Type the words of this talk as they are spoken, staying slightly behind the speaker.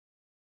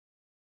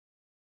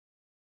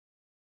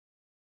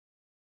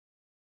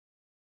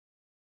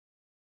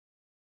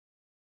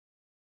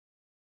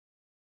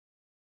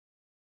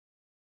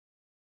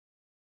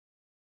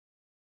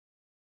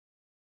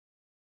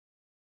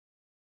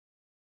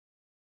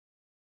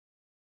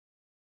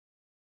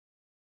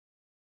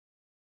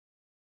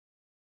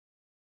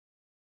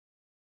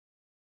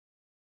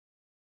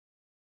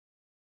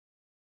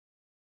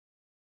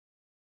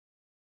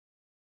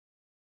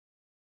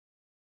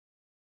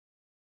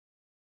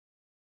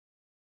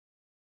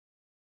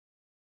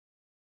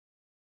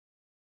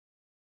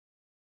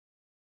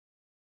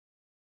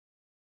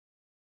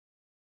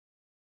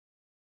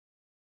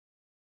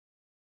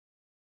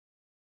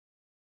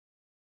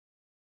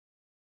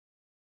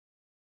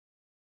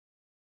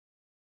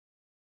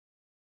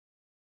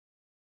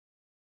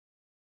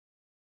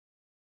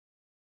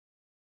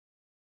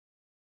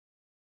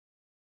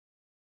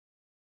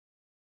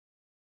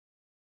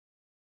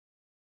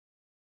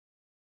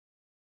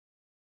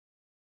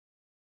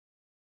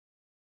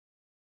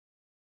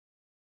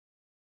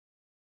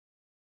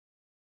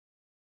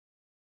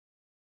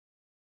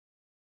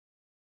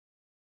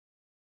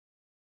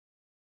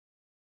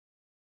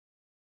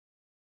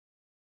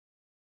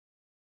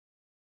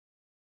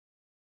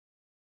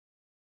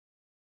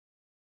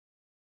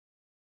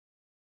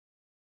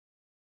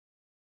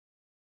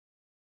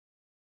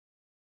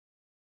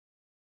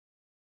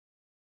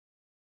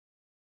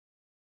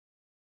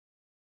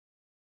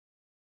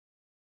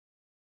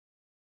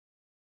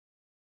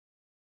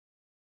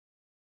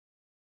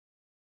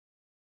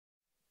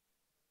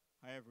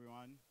Hi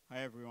everyone.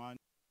 Hi everyone.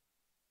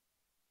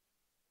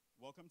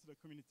 Welcome to the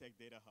Communitech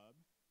Data Hub.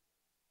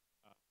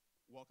 Uh,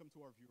 Welcome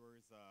to our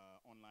viewers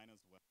online as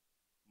well.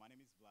 My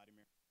name is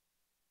Vladimir.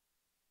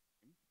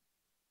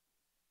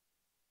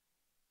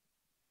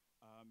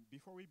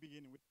 Before we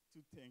begin, we need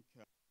to thank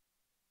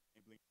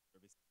Enabling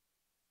Service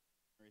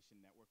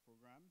Generation Network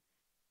Program,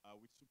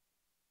 which supports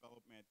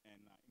development and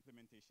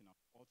implementation of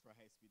ultra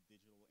high-speed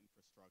digital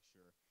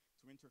infrastructure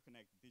to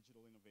interconnect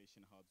digital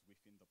innovation hubs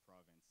within the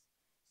province.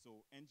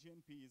 So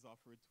NGNP is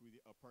offered through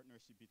a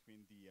partnership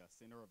between the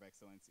Center of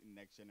Excellence in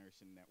Next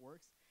Generation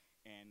Networks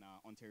and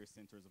Ontario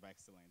Centers of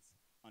Excellence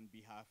on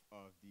behalf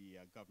of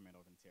the Government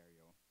of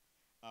Ontario.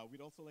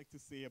 We'd also like to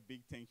say a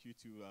big thank you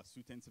to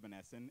Suten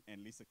Sivanesan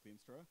and Lisa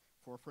Klimstra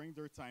for offering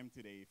their time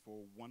today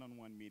for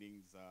one-on-one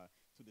meetings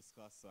to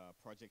discuss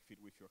project fit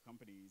with your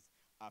companies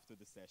after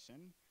the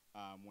session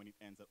when it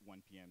ends at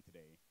 1 p.m.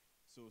 today.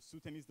 So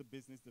Suten is the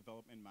Business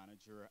Development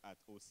Manager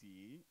at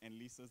OCE, and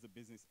Lisa is the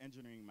Business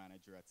Engineering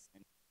Manager at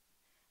SN.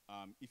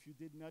 If you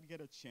did not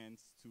get a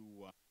chance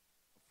to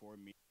for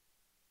me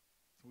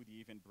through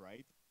the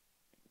Eventbrite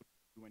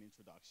do an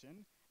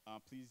introduction,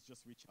 please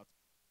just reach out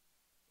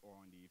or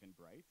on the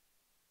Eventbrite.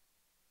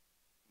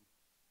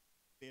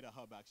 Data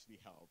Hub actually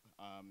help.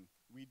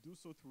 We do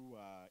so through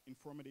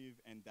informative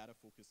and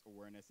data-focused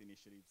awareness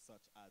initiatives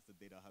such as the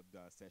Data Hub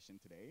session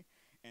today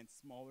and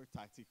smaller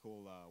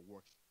tactical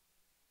workshops.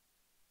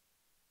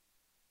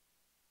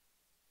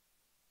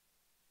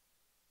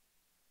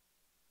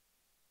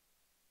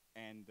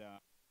 And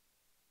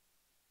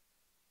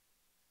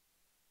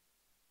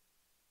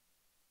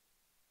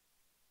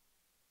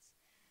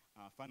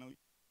finally,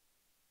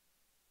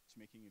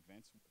 making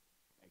events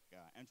like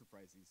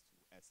enterprises to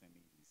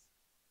SMEs.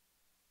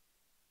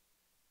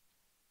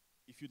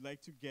 If you'd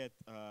like to get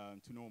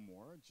to know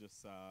more,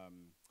 just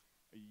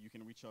you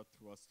can reach out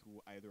to us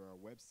through either our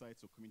website,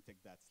 so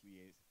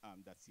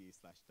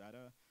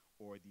communitech.ca/data,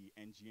 or the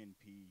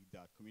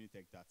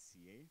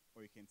ngnp.communitech.ca,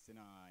 or you can send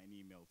an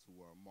email to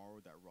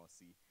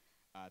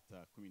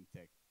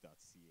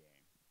mauro.rossi@communitech.ca.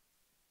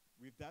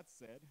 With that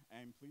said,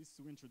 I'm pleased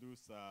to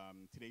introduce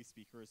today's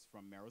speakers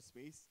from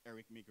Merospace,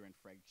 Eric Meager and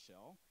Frank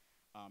Shell.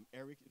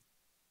 Eric is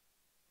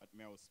at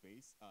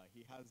Merospace.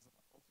 He has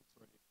also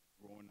started his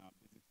own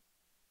business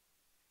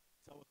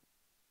telecom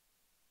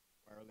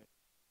wireless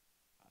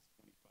past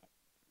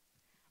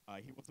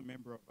 25. He was a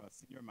member of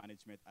senior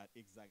management at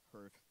Exact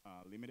Health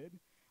Limited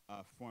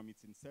from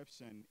its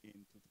inception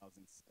in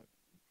 2007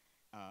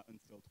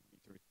 until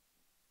 2013.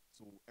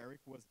 So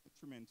Eric was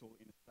instrumental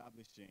in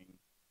establishing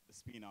the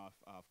spin-off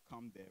of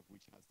ComDev,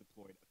 which has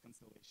deployed a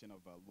constellation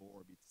of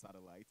low-orbit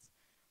satellites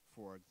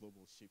for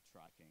global ship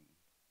tracking.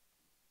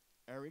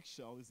 Eric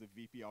Shell is the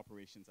VP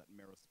Operations at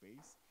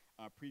Merospace.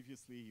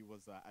 Previously, he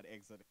was at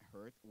Exact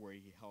Health, where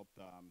he helped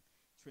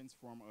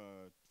transform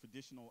a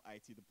traditional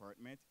IT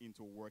department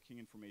into a working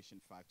information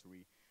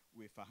factory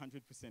with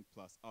 100%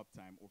 plus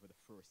uptime over the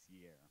first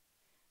year.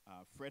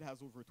 Fred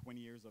has over 20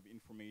 years of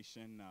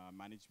information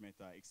management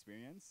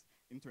experience,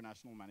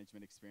 international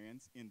management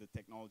experience in the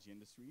technology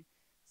industry,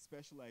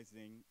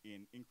 specializing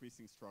in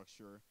increasing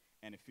structure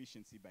and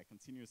efficiency by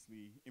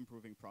continuously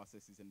improving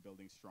processes and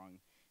building strong,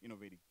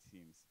 innovative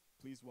teams.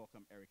 Please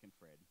welcome Eric and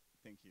Fred.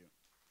 Thank you.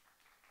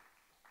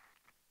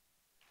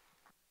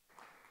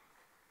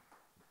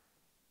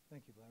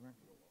 Thank you, Vladimir.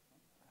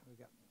 We're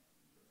going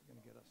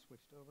to get us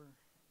switched over.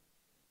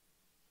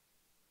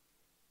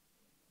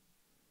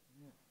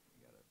 Yeah,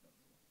 you got to.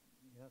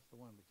 Yeah, that's the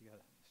one, but you got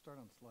to start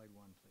on slide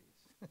 1, please.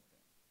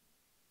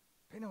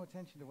 Pay no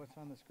attention to what's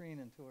on the screen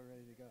until we're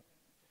ready to go.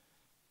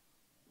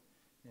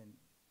 And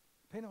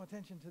pay no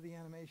attention to the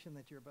animation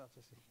that you're about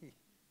to see.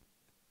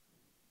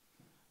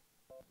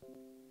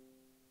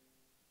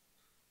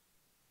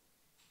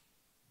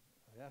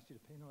 I asked you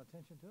to pay no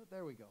attention to it.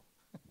 There we go.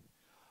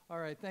 All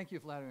right, thank you,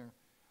 Vladimir.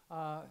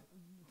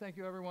 Thank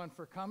you, everyone,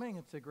 for coming.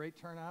 It's a great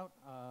turnout.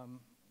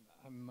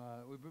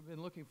 We've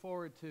been looking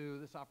forward to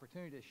this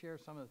opportunity to share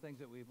some of the things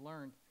that we've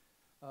learned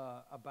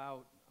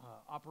about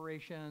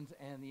operations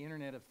and the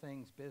Internet of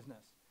Things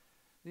business.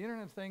 The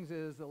Internet of Things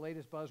is the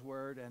latest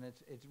buzzword, and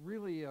it's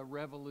really a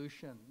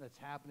revolution that's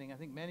happening. I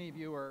think many of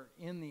you are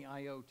in the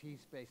IoT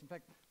space. In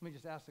fact, let me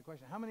just ask the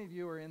question. How many of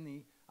you are in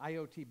the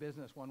IoT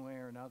business one way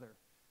or another?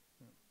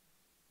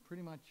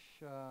 Pretty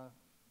much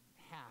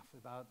half,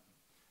 about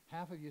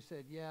half of you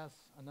said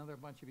yes, another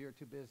bunch of you are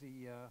too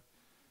busy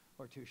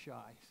or too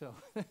shy. So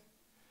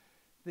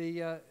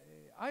the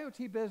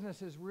IoT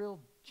business is real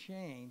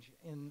change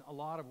in a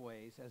lot of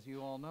ways, as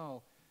you all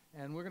know,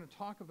 and we're going to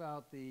talk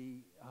about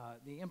the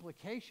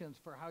implications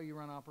for how you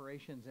run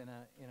operations in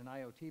an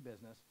IoT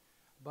business.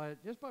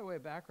 But just by way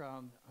of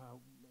background,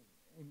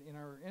 in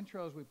our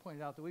intros we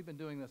pointed out that we've been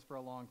doing this for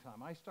a long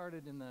time. I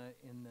started in the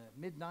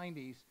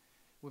mid-90s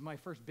with my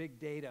first big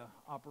data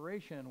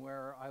operation,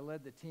 where I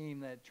led the team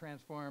that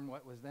transformed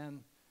what was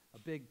then a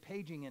big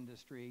paging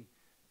industry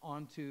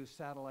onto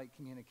satellite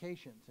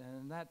communications. And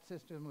in that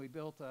system, we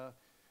built a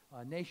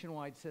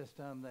nationwide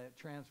system that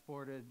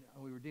transported,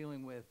 we were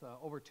dealing with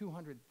over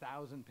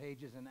 200,000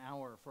 pages an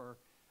hour for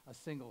a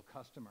single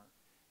customer.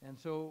 And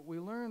so we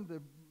learned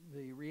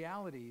the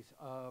realities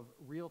of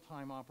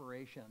real-time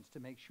operations to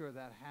make sure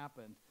that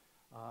happened.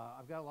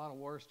 I've got a lot of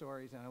war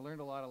stories, and I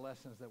learned a lot of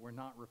lessons that we're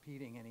not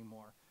repeating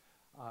anymore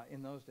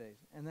in those days.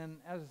 And then,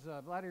 as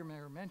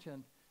Vladimir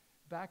mentioned,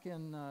 back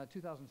in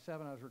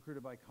 2007, I was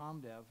recruited by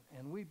ComDev,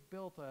 and we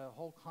built a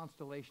whole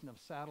constellation of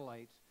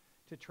satellites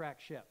to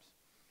track ships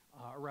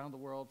around the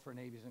world for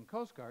navies and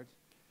coast guards.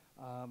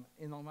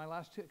 In my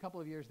last couple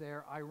of years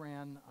there, I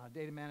ran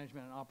data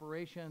management and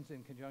operations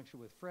in conjunction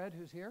with Fred,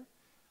 who's here.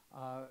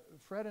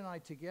 Fred and I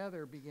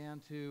together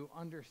began to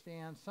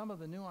understand some of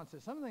the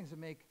nuances, some of the things that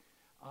make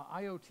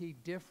IoT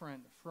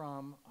different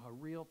from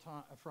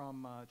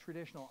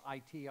traditional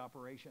IT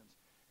operations.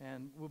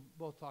 And we'll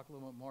both talk a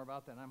little bit more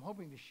about that. And I'm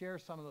hoping to share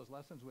some of those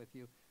lessons with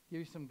you, give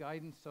you some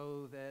guidance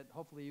so that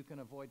hopefully you can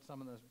avoid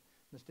some of the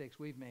mistakes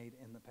we've made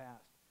in the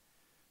past.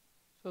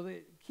 So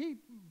the key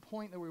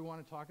point that we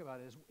want to talk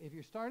about is if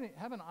you're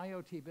have an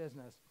IoT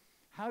business,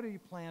 how do you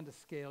plan to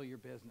scale your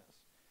business?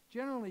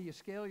 Generally, you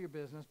scale your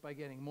business by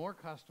getting more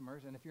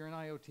customers, and if you're in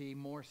IoT,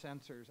 more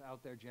sensors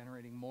out there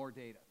generating more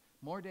data.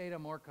 More data,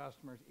 more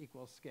customers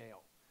equals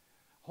scale.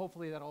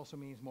 Hopefully that also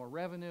means more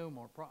revenue,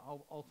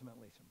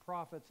 ultimately some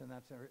profits, and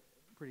that's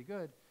pretty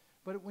good.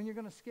 But when you're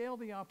going to scale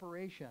the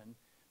operation,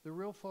 the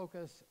real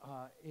focus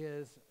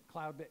is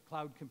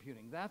cloud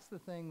computing. That's the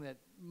thing that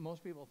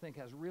most people think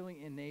has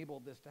really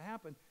enabled this to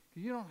happen,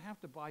 because you don't have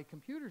to buy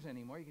computers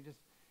anymore. You can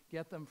just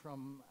get them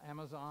from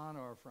Amazon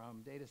or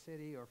from Data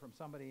City or from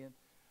somebody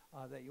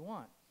that you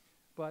want.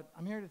 But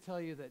I'm here to tell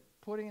you that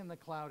putting in the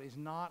cloud is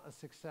not a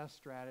success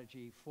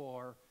strategy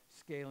for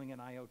scaling an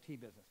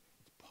IoT business.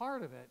 It's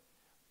part of it,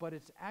 but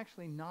it's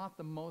actually not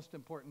the most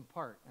important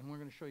part, and we're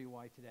going to show you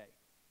why today.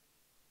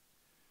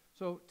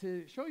 So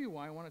to show you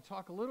why, I want to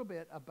talk a little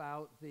bit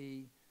about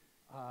the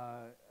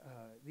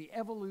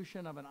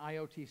evolution of an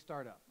IoT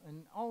startup,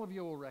 and all of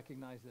you will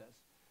recognize this.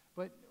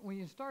 But when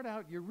you start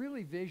out, you're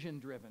really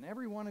vision-driven.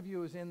 Every one of you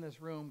who's in this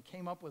room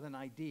came up with an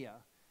idea,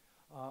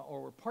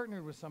 or were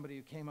partnered with somebody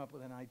who came up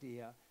with an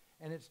idea,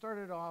 and it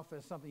started off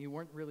as something you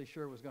weren't really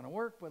sure was going to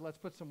work, but let's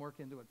put some work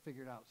into it,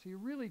 figure it out. So you're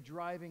really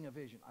driving a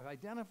vision. I've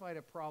identified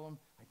a problem.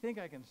 I think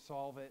I can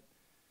solve it.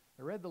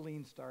 I read the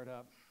Lean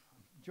Startup,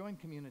 joined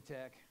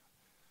Communitech,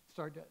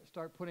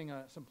 start putting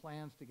some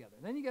plans together.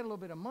 Then you get a little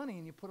bit of money,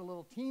 and you put a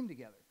little team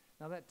together.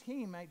 Now, that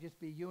team might just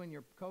be you and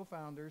your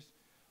co-founders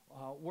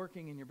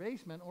working in your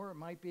basement, or it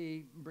might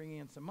be bringing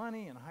in some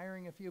money and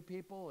hiring a few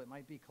people. It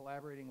might be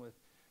collaborating with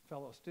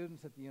fellow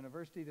students at the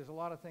university. There's a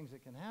lot of things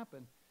that can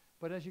happen.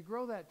 But as you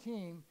grow that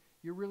team,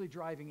 you're really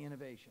driving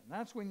innovation.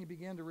 That's when you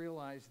begin to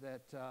realize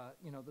that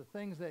the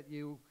things that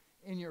you,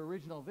 in your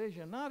original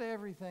vision, not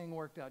everything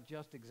worked out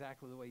just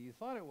exactly the way you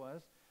thought it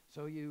was,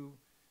 so you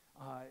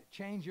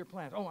change your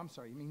plans. Oh, I'm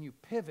sorry, you mean you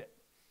pivot.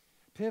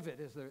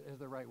 Pivot is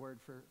the right word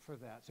for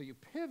that. So you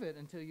pivot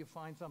until you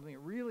find something that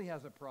really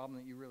has a problem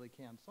that you really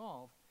can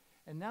solve,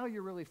 and now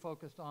you're really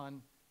focused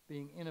on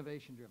being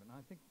innovation-driven. I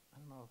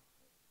don't know,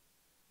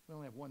 we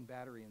only have one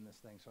battery in this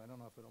thing, so I don't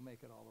know if it'll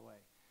make it all the way.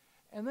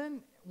 And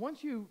then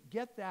once you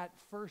get that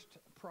first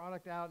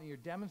product out and you're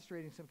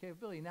demonstrating some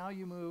capability, now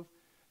you move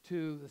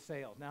to the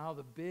sales. Now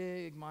the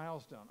big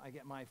milestone. I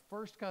get my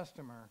first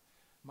customer,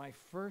 my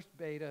first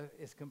beta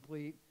is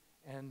complete,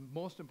 and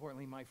most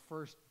importantly, my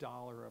first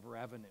dollar of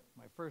revenue.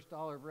 My first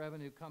dollar of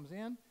revenue comes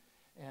in,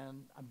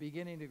 and I'm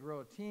beginning to grow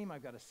a team.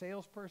 I've got a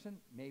salesperson.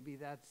 Maybe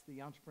that's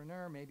the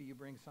entrepreneur. Maybe you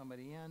bring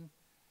somebody in.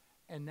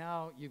 And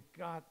now you've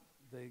got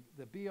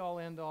the be-all,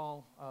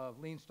 end-all of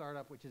Lean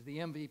Startup, which is the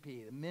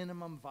MVP, the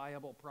minimum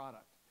viable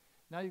product.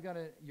 Now you've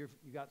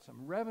got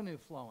some revenue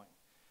flowing,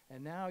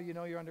 and now you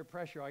know you're under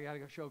pressure. I got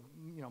to show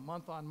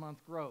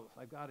month-on-month growth.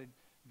 I've got to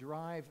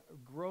drive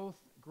growth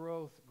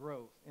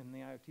in the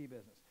IoT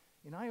business.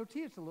 In IoT,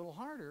 it's a little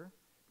harder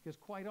because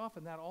quite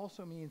often that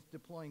also means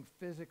deploying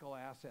physical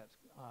assets,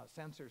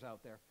 sensors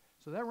out there.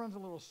 So that runs a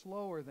little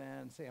slower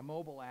than, say, a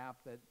mobile app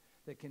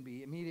that can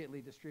be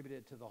immediately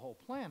distributed to the whole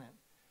planet.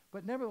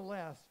 But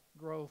nevertheless,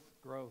 growth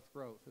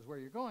is where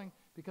you're going,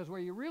 because where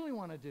you really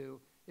want to do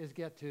is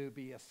get to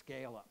be a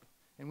scale-up.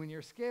 And when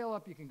you're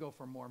scale-up, you can go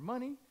for more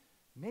money.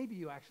 Maybe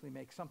you actually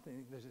make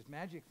something. There's this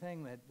magic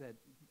thing that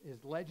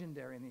is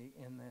legendary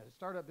in the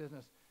startup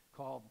business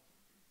called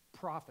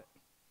profit.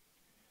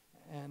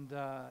 And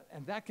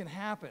that can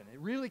happen. It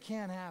really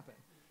can happen,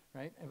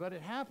 right? But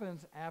it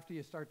happens after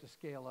you start to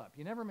scale up.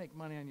 You never make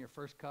money on your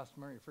first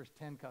customer, your first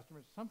 10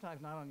 customers, sometimes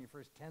not on your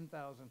first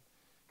 10,000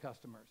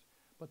 customers.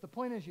 But the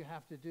point is you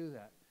have to do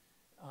that.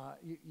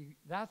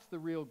 That's the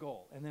real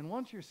goal. And then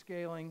once you're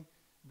scaling,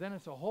 then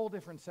it's a whole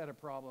different set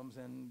of problems,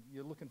 and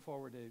you're looking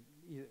forward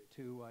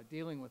to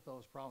dealing with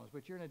those problems.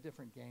 But you're in a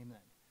different game then.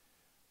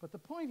 But the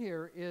point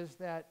here is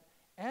that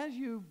as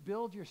you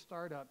build your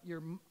startup,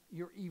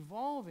 you're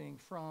evolving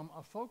from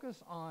a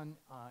focus on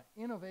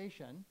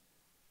innovation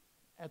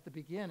at the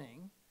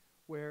beginning,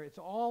 where it's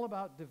all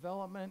about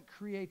development,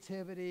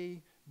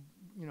 creativity,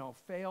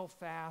 fail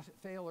fast,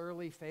 fail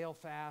early, fail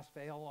fast,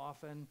 fail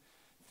often,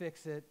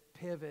 fix it,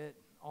 pivot,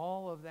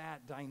 all of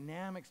that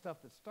dynamic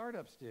stuff that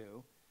startups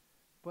do,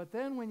 But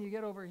then when you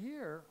get over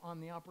here on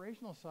the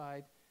operational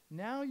side,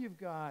 now you've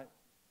got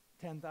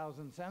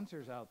 10,000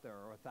 sensors out there,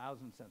 or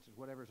 1,000 sensors,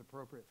 whatever is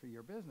appropriate for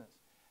your business.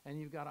 And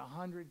you've got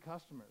 100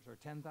 customers or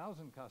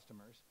 10,000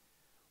 customers.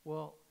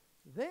 Well,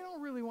 they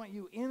don't really want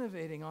you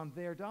innovating on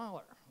their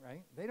dollar,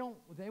 right?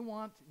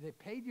 They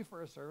paid you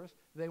for a service,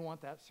 they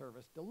want that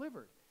service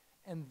delivered.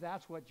 And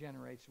that's what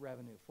generates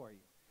revenue for you.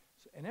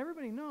 So, and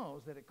everybody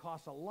knows that it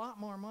costs a lot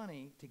more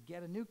money to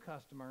get a new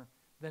customer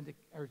than to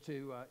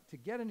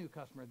get a new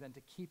customer than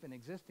to keep an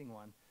existing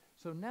one.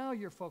 So now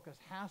your focus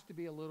has to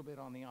be a little bit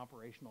on the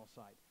operational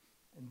side.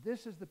 And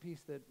this is the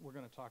piece that we're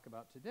going to talk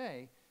about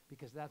today,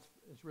 because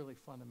it's really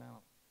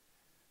fundamental.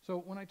 So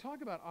when I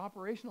talk about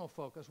operational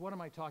focus, what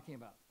am I talking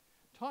about?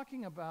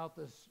 Talking about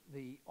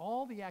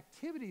all the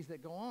activities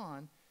that go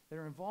on that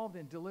are involved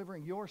in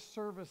delivering your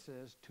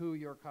services to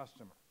your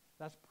customer.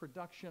 That's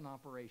production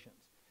operations.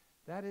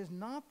 That is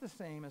not the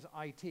same as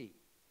IT.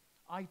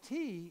 IT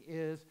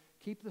is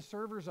keep the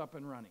servers up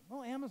and running.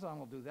 Well, Amazon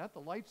will do that. The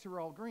lights are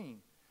all green.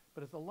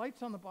 But if the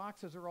lights on the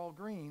boxes are all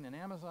green and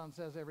Amazon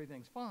says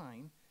everything's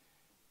fine,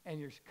 and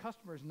your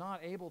customer's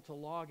not able to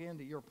log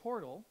into your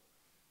portal,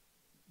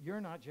 you're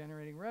not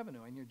generating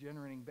revenue and you're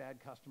generating bad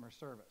customer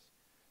service.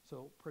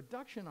 So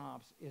production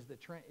ops is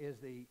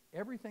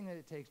everything that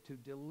it takes to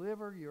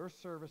deliver your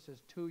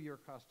services to your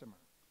customer.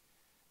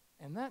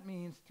 And that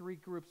means three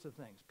groups of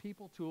things: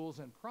 people, tools,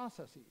 and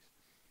processes.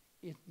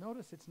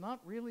 Notice it's not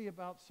really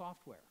about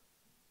software,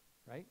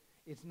 right?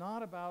 It's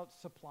not about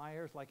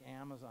suppliers like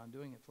Amazon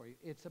doing it for you.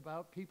 It's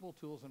about people,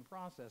 tools, and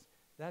process.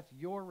 That's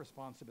your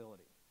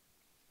responsibility.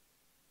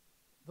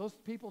 Those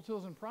people,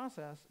 tools, and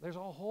process, there's a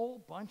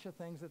whole bunch of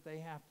things that they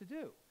have to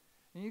do.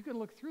 And you can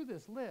look through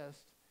this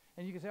list,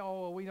 and you can say,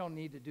 oh, well, we don't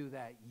need to do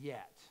that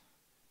yet.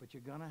 But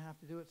you're going to have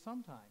to do it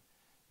sometime.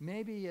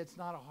 Maybe it's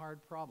not a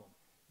hard problem.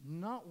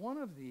 Not one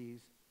of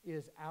these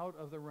is out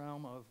of the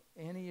realm of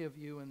any of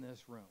you in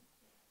this room.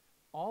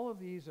 All of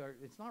these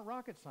it's not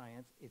rocket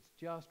science, it's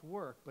just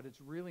work, but it's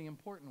really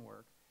important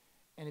work.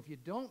 And if you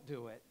don't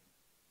do it,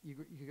 you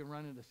can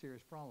run into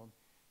serious problems.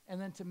 And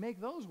then to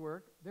make those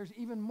work, there's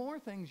even more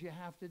things you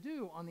have to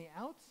do on the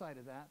outside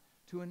of that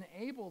to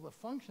enable the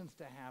functions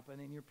to happen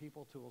in your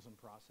people, tools, and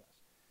process.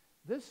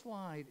 This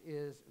slide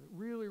is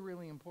really,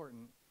 really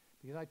important,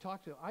 because I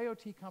talk to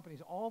IoT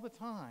companies all the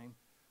time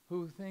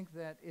who think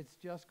that it's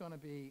just going to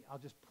be, I'll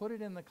just put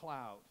it in the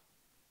cloud.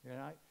 You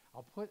know,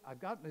 I've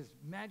got this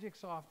magic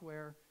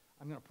software,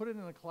 I'm going to put it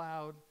in the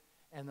cloud,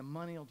 and the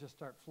money will just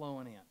start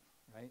flowing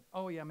in, right?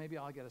 Oh yeah, maybe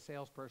I'll get a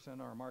salesperson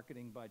or a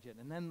marketing budget,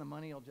 and then the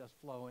money will just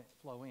flow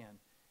in,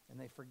 and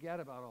they forget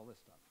about all this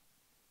stuff.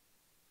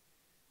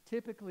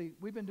 Typically,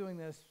 we've been doing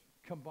this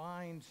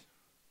combined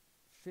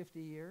 50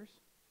 years.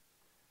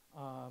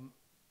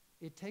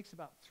 It takes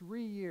about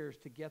 3 years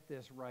to get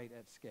this right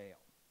at scale.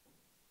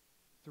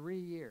 3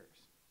 years.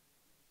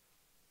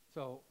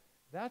 So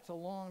that's a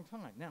long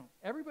time. Now,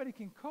 everybody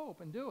can cope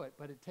and do it,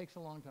 but it takes a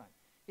long time.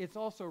 It's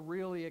also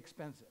really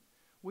expensive.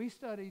 We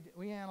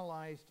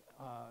analyzed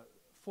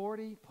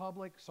 40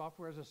 public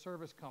software as a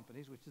service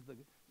companies, which is the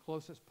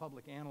closest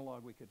public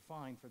analog we could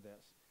find for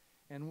this.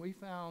 And we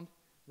found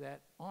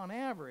that on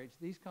average,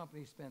 these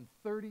companies spend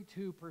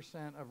 32%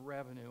 of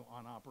revenue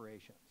on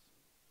operations.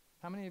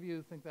 How many of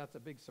you think that's a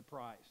big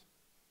surprise?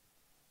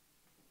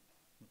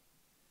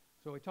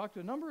 So we talked to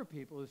a number of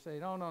people who say,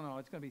 no,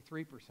 it's going to be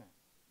 3%,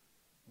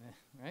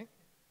 right?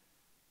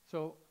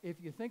 So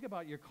if you think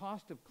about your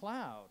cost of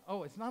cloud,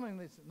 it's not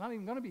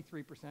even going to be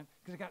 3%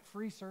 because I got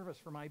free service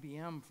from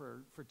IBM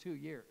for 2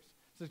 years.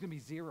 So it's going to be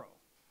 0,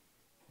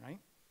 right?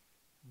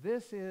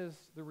 This is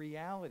the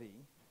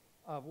reality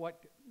of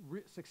what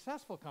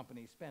successful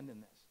companies spend in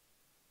this.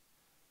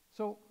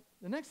 So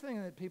the next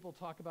thing that people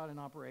talk about in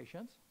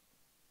operations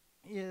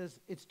is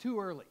it's too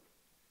early,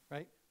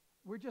 right?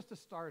 We're just a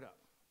startup.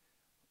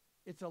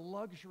 It's a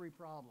luxury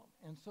problem.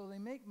 And so they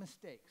make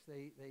mistakes.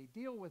 They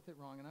deal with it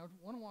wrong. And I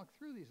want to walk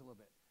through these a little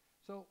bit.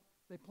 So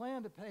they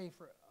plan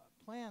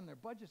their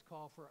budgets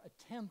call for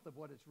 1/10 of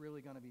what it's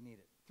really going to be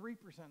needed, 3%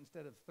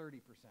 instead of 30%.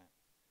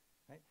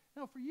 Right?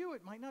 Now, for you,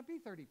 it might not be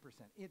 30%.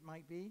 It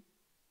might be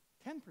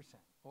 10%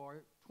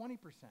 or 20%.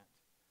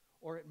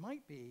 Or it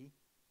might be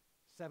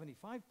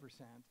 75%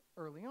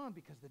 early on,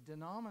 because the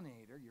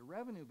denominator, your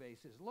revenue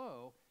base, is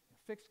low.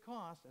 Fixed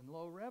cost and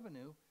low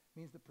revenue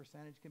means the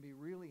percentage can be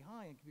really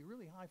high, and can be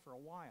really high for a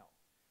while.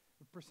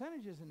 The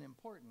percentage isn't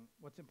important.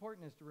 What's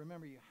important is to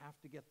remember you have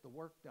to get the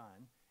work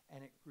done,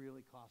 and it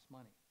really costs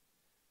money.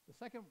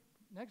 The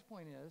next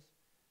point is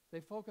they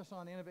focus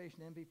on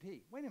innovation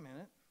MVP. Wait a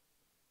minute.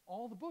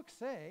 All the books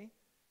say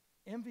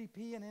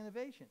MVP and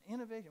innovation.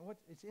 Innovation,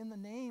 it's in the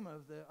name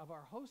of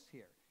our host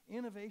here.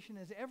 Innovation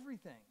is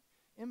everything.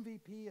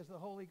 MVP is the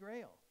holy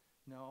grail.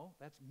 No,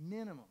 that's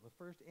minimum. The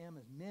first M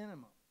is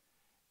minimum.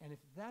 And if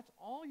that's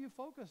all you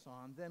focus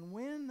on, then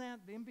when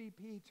that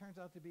MVP turns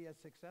out to be as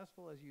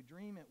successful as you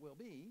dream it will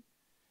be,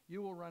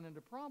 you will run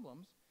into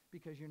problems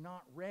because you're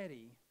not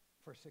ready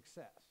for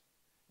success.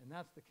 And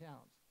that's the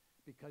counts,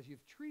 because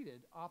you've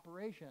treated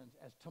operations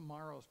as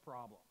tomorrow's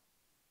problem.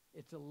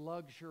 It's a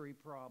luxury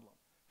problem.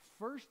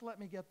 first let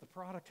me get the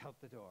product out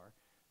the door,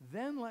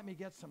 then let me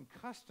get some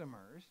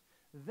customers,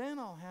 then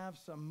I'll have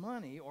some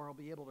money, or I'll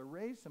be able to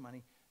raise some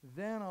money,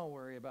 then I'll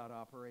worry about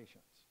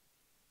operations.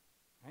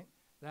 Right?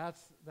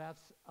 That's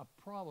a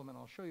problem, and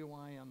I'll show you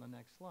why on the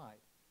next slide.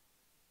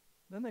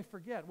 Then they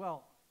forget,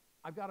 well,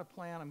 I've got a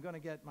plan, I'm going to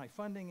get my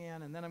funding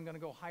in, and then I'm going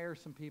to go hire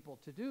some people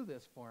to do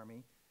this for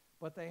me.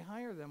 But they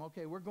hire them,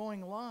 okay, we're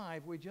going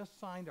live, we just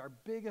signed our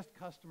biggest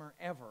customer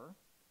ever.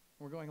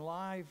 We're going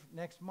live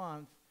next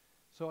month,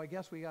 so I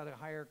guess we got to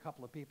hire a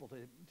couple of people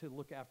to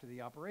look after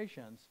the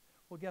operations.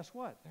 Well, guess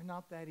what? They're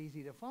not that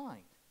easy to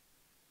find.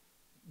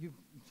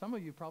 Some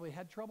of you probably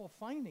had trouble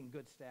finding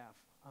good staff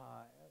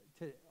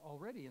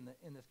already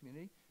in this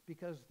community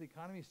because the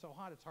economy is so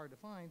hot it's hard to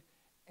find,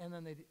 and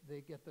then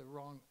they get the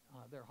wrong,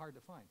 they're hard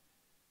to find.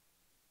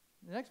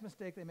 The next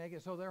mistake they make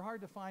is, so they're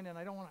hard to find, and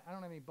I don't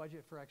have any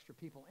budget for extra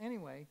people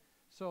anyway,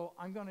 so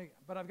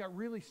but I've got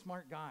really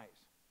smart guys.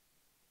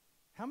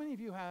 How many of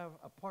you have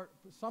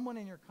someone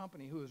in your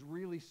company who is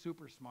really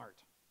super smart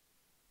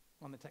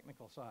on the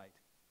technical side?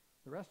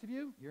 The rest of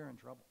you, you're in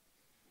trouble.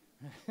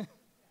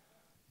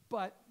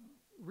 But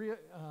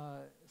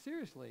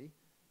seriously,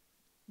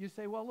 you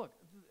say, well, look,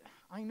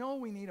 I know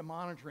we need a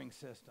monitoring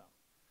system.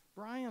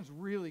 Brian's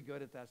really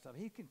good at that stuff.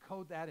 He can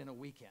code that in a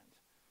weekend.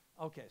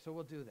 Okay, so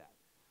we'll do that.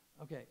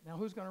 Okay, now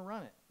who's going to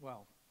run it?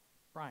 Well,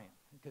 Brian,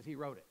 because he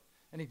wrote it.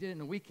 And he did it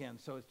in a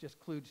weekend, so it's just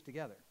kludged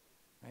together,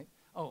 right?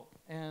 Oh,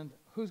 and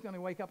who's going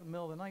to wake up in the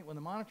middle of the night when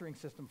the monitoring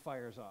system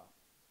fires off?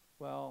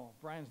 Well,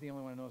 Brian's the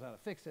only one who knows how to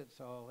fix it,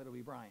 so it'll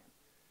be Brian.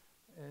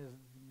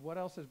 What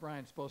else is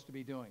Brian supposed to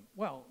be doing?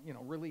 Well,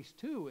 release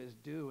 2 is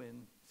due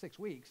in 6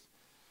 weeks,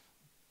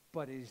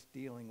 but he's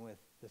dealing with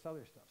this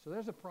other stuff. So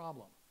there's a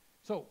problem.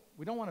 So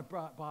we don't want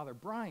to bother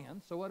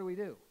Brian, so what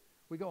do?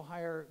 We go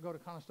to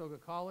Conestoga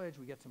College,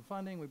 we get some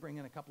funding, we bring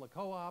in a couple of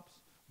co-ops,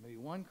 maybe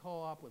one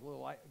co-op with a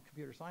little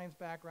computer science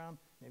background,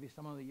 maybe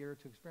someone with a year or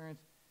two experience.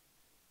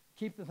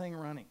 Keep the thing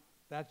running.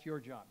 That's your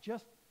job.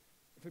 Just,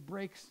 if it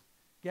breaks,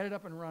 get it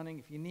up and running.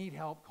 If you need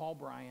help, call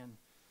Brian,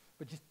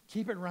 but just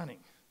keep it running.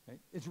 Right?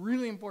 It's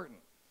really important.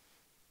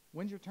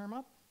 When's your term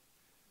up?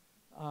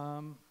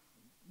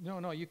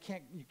 No, you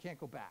can't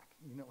go back.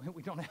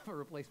 We don't have a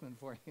replacement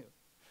for you.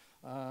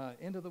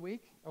 End of the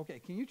week? Okay,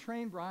 can you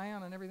train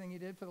Brian on everything you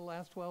did for the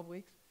last 12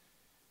 weeks?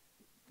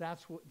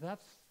 That's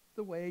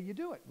the way you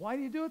do it. Why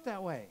do you do it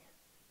that way?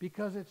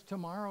 Because it's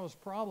tomorrow's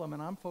problem,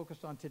 and I'm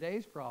focused on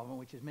today's problem,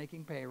 which is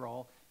making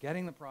payroll,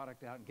 getting the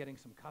product out, and getting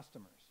some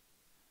customers.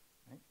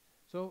 Right?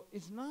 So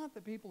it's not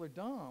that people are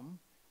dumb.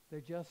 They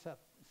just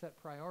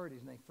set priorities,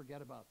 and they forget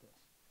about this.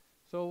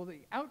 So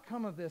the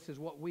outcome of this is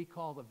what we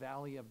call the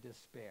Valley of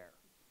Despair.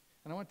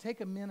 And I want to take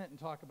a minute and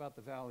talk about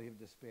the Valley of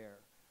Despair.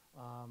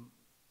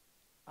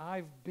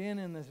 I've been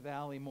in this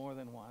valley more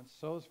than once.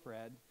 So's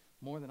Fred,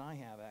 more than I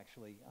have,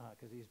 actually,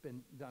 because he's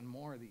done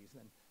more of these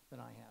than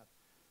I have.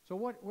 So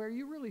where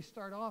you really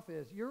start off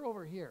is you're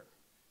over here,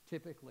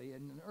 typically,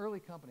 in an early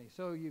company.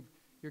 So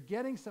you're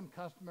getting some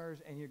customers,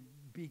 and you're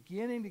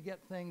beginning to get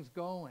things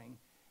going,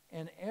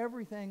 and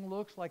everything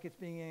looks like it's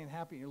beginning to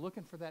happen. You're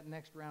looking for that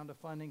next round of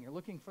funding. You're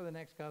looking for the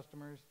next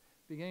customers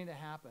beginning to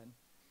happen.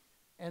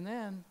 And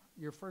then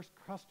your first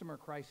customer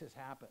crisis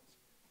happens.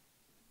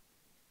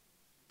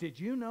 Did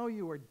you know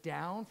you were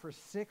down for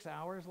 6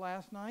 hours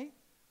last night?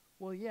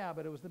 Well, yeah,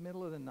 but it was the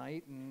middle of the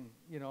night, and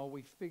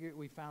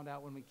we found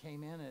out when we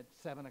came in at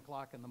 7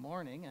 o'clock in the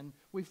morning, and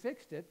we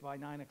fixed it by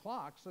 9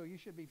 o'clock, so you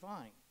should be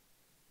fine.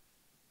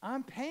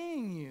 I'm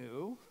paying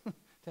you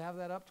to have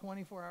that up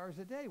 24 hours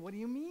a day. What do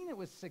you mean it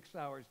was 6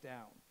 hours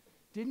down?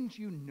 Didn't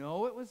you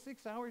know it was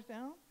 6 hours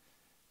down?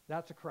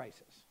 That's a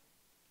crisis,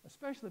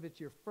 especially if it's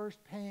your first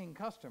paying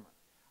customer.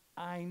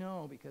 I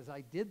know, because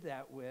I did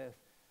that with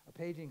a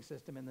paging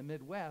system in the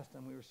Midwest,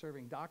 and we were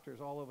serving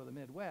doctors all over the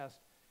Midwest,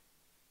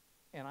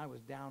 and I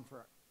was down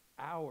for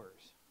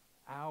hours,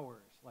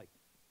 like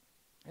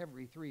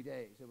every 3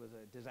 days. It was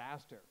a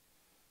disaster.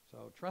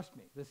 So trust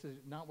me, this is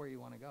not where you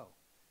want to go.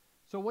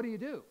 So what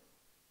do?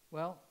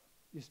 Well,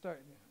 you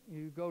start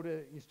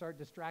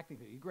distracting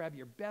people. You grab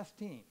your best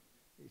team.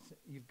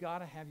 You've got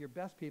to have your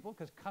best people,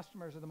 because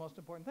customers are the most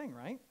important thing,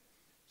 right?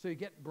 So you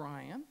get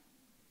Brian,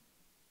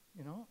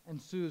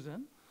 and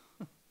Susan,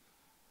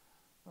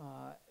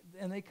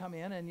 and they come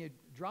in, and you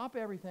drop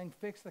everything,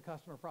 fix the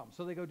customer problem.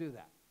 So they go do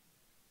that.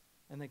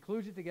 And they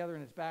kludge it together,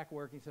 and it's back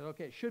working. Said,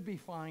 okay, it should be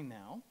fine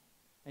now.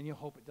 And you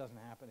hope it doesn't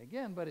happen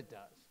again, but it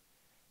does.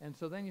 And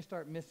so then you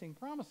start missing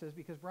promises,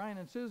 because Brian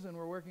and Susan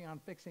were working on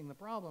fixing the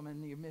problem,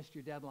 and you missed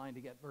your deadline to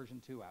get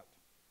version 2 out.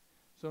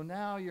 So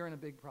now you're in a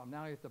big problem.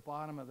 Now you're at the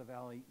bottom of the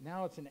valley.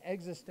 Now it's an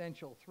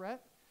existential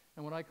threat.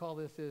 And what I call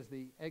this is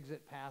the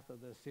exit path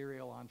of the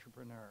serial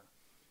entrepreneur.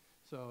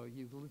 So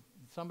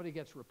somebody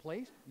gets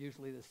replaced,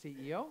 usually the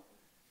CEO.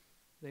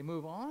 They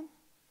move on.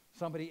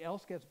 Somebody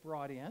else gets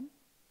brought in.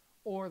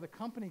 Or the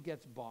company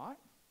gets bought.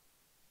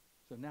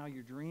 So now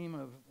your dream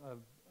of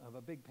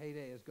a big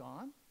payday is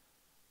gone.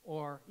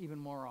 Or even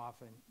more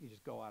often, you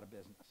just go out of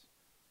business.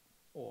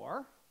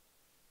 Or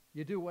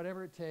you do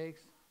whatever it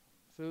takes.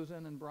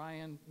 Susan and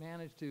Brian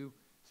manage to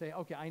say,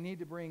 okay, I need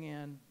to bring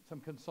in some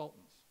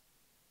consultants.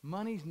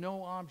 Money's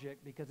no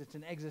object because it's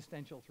an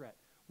existential threat.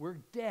 We're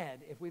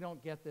dead if we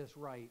don't get this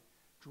right.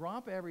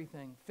 Drop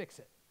everything, fix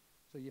it.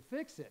 So you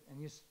fix it,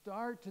 and you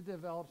start to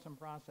develop some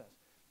process.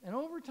 And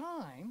over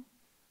time,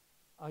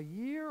 a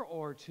year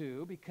or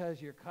two,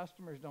 because your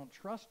customers don't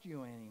trust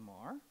you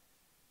anymore,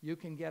 you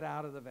can get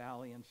out of the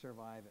valley and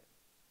survive it.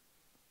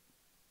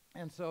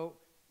 And so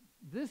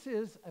this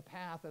is a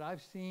path that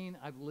I've seen,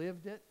 I've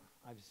lived it,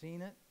 I've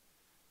seen it.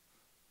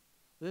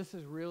 This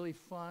is really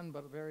fun,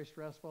 but very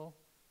stressful.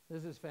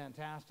 This is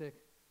fantastic.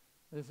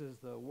 This is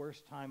the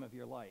worst time of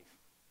your life.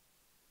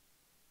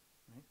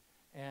 Right?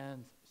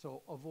 And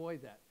so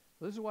avoid that.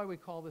 This is why we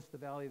call this the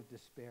Valley of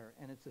Despair.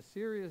 And it's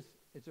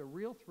a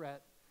real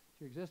threat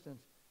to your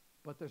existence,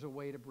 but there's a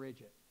way to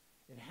bridge it.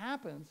 It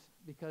happens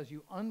because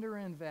you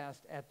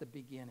underinvest at the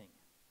beginning.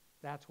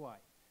 That's why.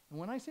 And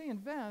when I say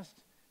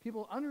invest,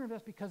 people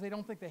underinvest because they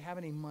don't think they have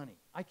any money.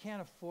 I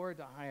can't afford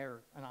to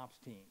hire an ops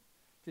team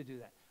to do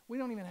that. We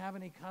don't even have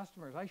any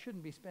customers. I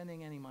shouldn't be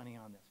spending any money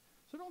on this.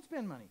 So don't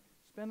spend money.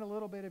 Spend a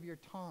little bit of your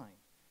time.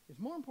 It's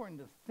more important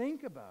to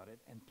think about it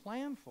and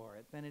plan for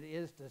it than it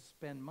is to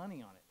spend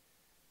money on it.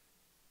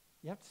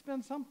 You have to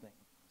spend something.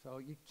 So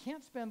you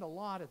can't spend a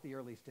lot at the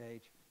early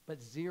stage,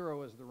 but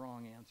zero is the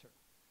wrong answer.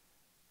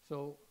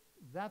 So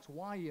that's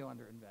why you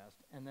underinvest.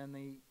 And then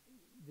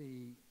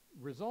the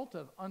result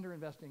of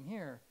underinvesting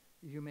here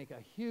is you make a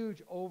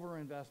huge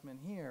overinvestment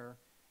here,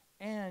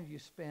 and you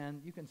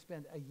can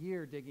spend a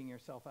year digging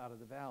yourself out of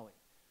the valley.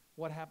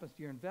 What happens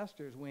to your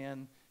investors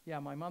when, yeah,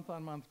 my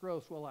month-on-month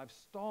growth, well, I've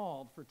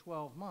stalled for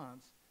 12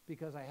 months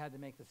because I had to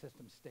make the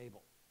system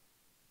stable,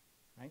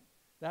 right?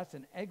 That's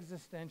an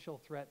existential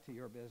threat to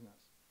your business.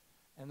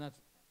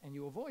 And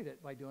you avoid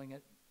it by doing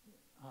it,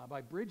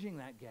 by bridging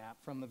that gap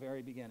from the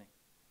very beginning.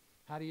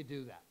 How do you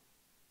do that?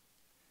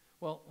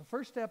 Well, the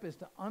first step is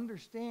to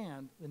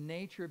understand the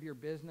nature of your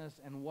business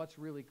and what's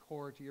really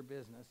core to your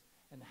business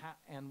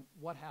and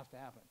what has to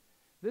happen.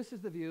 This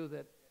is the view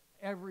that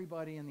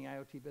everybody in the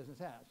IoT business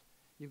has.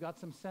 You've got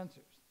some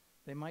sensors.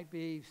 They might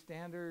be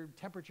standard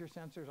temperature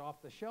sensors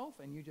off the shelf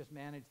and you just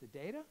manage the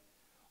data,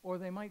 or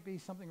they might be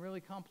something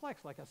really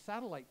complex like a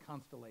satellite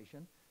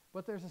constellation,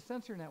 but there's a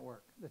sensor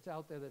network that's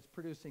out there that's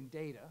producing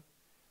data,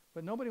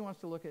 but nobody wants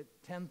to look at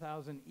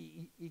 10,000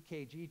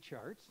 EKG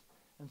charts,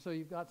 and so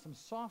you've got some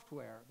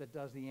software that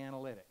does the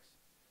analytics.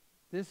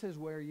 This is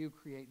where you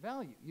create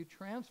value. You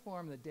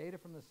transform the data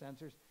from the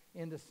sensors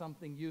into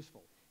something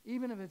useful,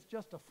 even if it's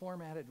just a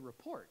formatted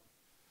report.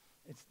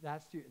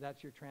 That's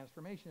your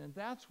transformation, and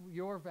that's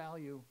your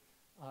value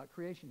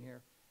creation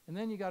here. And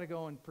then you got to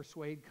go and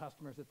persuade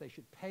customers that they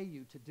should pay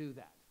you to do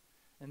that.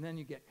 And then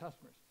you get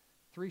customers.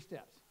 3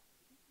 steps: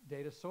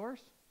 data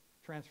source,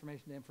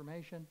 transformation to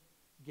information,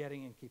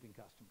 getting and keeping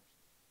customers.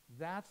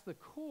 That's the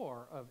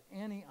core of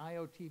any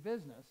IoT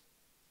business.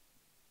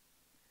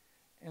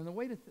 And the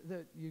way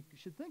that you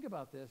should think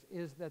about this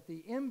is that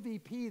the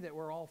MVP that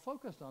we're all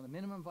focused on, the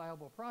minimum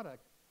viable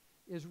product,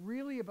 is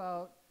really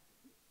about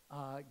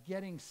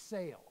getting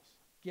sales,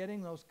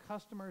 getting those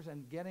customers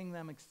and getting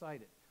them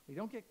excited. You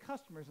don't get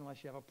customers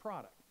unless you have a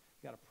product.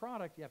 You got a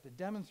product, you have to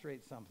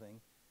demonstrate something,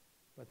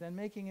 but then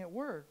making it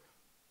work,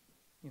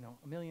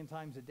 1,000,000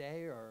 times a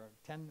day or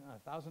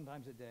 1,000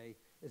 times a day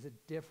is a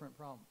different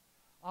problem.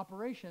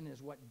 Operation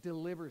is what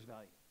delivers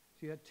value.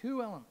 So you have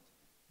 2 elements: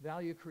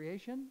 value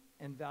creation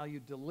and value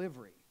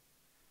delivery.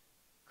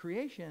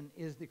 Creation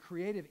is the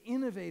creative,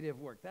 innovative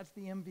work. That's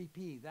the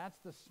MVP. That's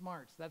the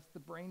smarts. That's the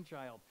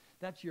brainchild.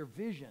 That's your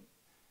vision.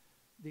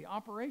 The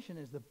operation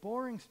is the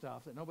boring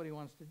stuff that nobody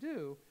wants to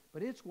do,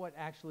 but it's what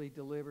actually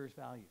delivers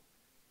value.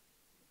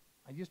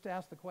 I used to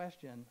ask the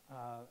question,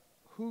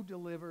 who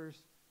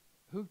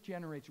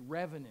generates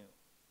revenue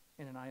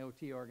in an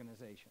IoT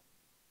organization?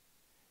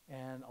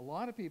 And a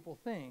lot of people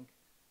think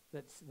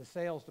that the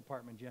sales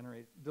department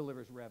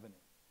delivers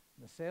revenue.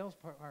 And the sales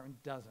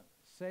department doesn't.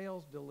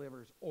 Sales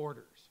delivers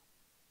orders.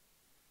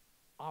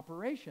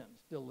 Operations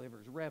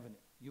delivers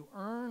revenue. You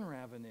earn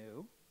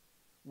revenue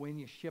when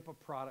you ship a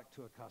product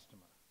to a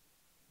customer.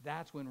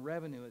 That's when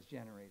revenue is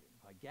generated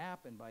by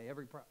GAAP and by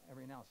every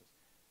analysis.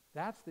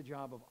 That's the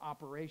job of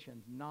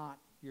operations, not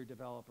your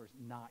developers,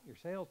 not your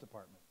sales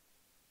department.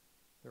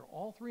 They're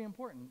all 3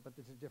 important, but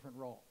it's a different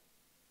role.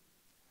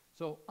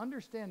 So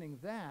understanding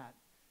that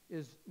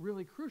is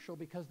really crucial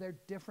because they're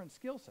different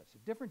skill sets.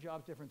 Different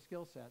jobs, different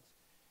skill sets,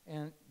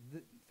 and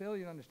the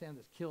failure to understand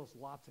this kills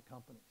lots of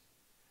companies.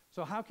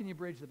 So how can you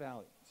bridge the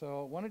valley?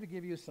 So I wanted to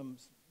give you some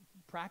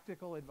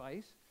practical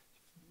advice.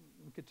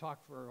 We could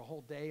talk for a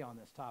whole day on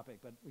this topic,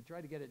 but we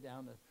tried to get it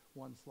down to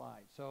 1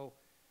 slide. So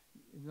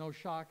no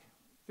shock,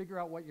 figure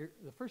out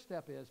the first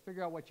step is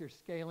figure out what your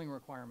scaling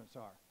requirements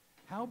are.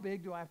 How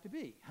big do I have to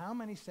be? How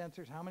many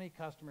sensors, how many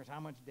customers, how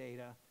much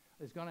data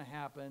is going to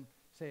happen,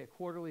 say a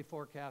quarterly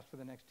forecast for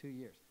the next 2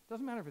 years?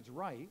 Doesn't matter if it's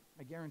right,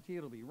 I guarantee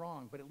it'll be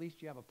wrong, but at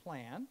least you have a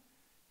plan,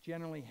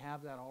 generally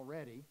have that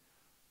already.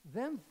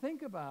 Then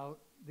think about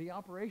the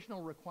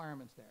operational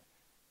requirements there.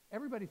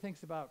 Everybody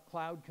thinks about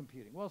cloud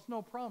computing. Well, it's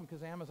no problem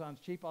because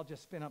Amazon's cheap. I'll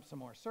just spin up some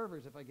more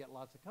servers if I get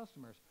lots of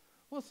customers.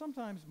 Well,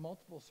 sometimes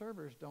multiple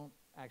servers don't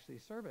actually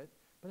serve it,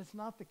 but it's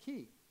not the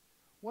key.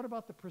 What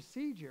about the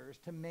procedures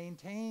to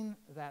maintain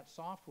that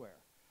software?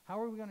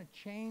 How are we going to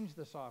change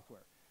the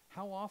software?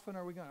 How often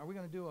are we going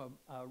to do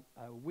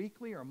a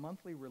weekly or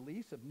monthly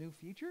release of new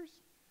features?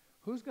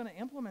 Who's going to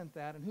implement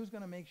that, and who's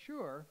going to make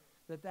sure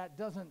that that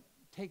doesn't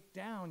take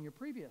down your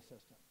previous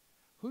system?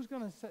 Who's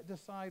going to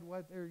decide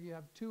whether you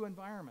have two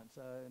environments,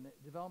 a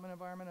development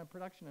environment and a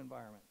production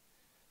environment?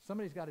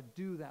 Somebody's got to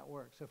do that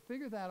work. So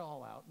figure that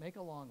all out, make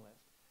a long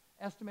list,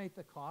 estimate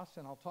the costs,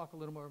 and I'll talk a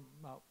little more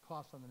about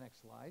costs on the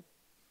next slide.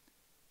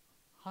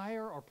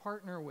 Hire or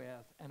partner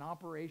with an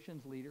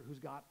operations leader who's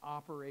got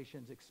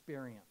operations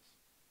experience,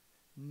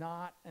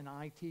 not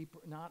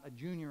a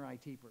junior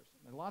IT person.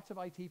 And lots of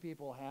IT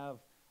people have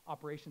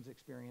operations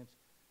experience,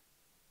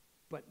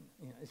 but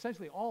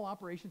essentially all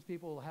operations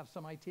people will have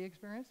some IT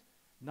experience.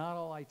 Not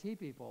all IT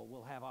people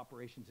will have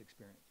operations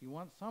experience. You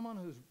want someone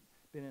who's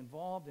been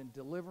involved in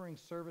delivering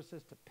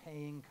services to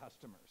paying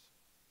customers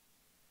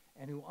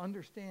and who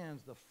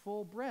understands the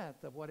full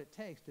breadth of what it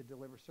takes to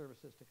deliver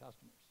services to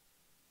customers.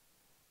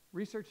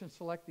 Research and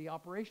select the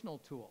operational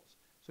tools.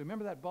 So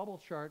remember that bubble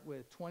chart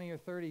with 20 or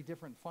 30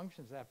 different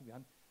functions that have to be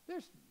done?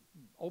 There's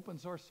open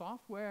source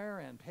software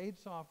and paid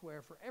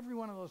software for every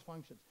one of those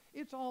functions.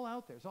 It's all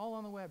out there. It's all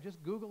on the web.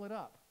 Just Google it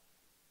up.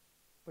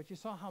 But you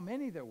saw how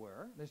many there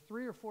were. There's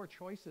 3 or 4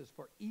 choices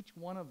for each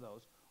one of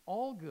those.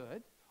 All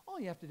good. All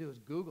you have to do is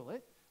Google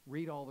it,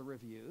 read all the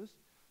reviews,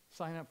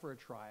 sign up for a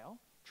trial,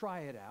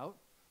 try it out,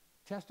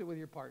 test it with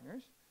your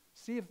partners,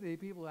 see if the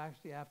people who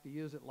actually have to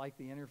use it like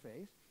the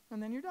interface,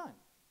 and then you're done.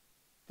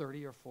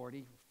 30 or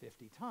 40,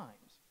 50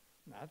 times.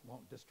 That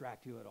won't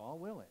distract you at all,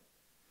 will it?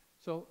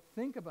 So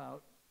think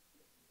about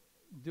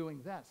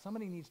doing that.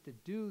 Somebody needs to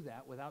do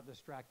that without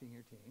distracting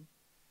your team.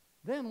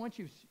 Then once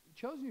you've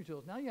chosen your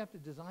tools, now you have to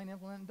design,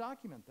 implement, and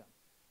document them.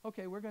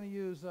 Okay, we're going to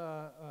use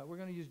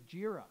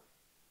Jira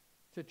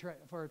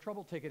for a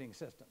trouble ticketing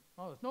system.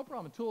 Oh, there's no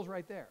problem. The tool's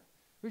right there.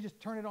 We just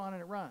turn it on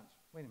and it runs.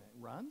 Wait a minute,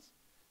 it runs?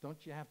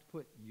 Don't you have to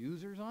put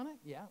users on it?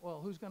 Yeah,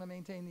 well, who's going to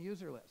maintain the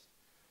user list?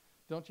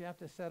 Don't you have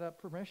to set up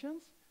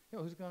permissions?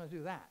 Who's going to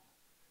do that?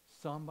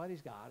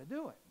 Somebody's got to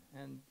do it.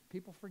 And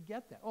people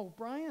forget that. Oh,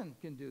 Brian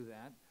can do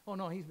that. Oh,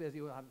 no, he's busy.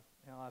 I'll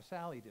have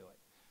Sally do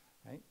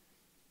it. Right?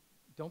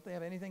 Don't they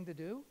have anything to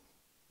do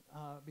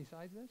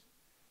besides this?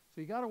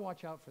 So you got to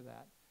watch out for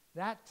that.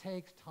 That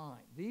takes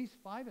time. These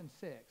 5 and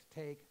 6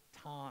 take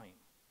time.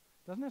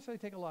 Doesn't necessarily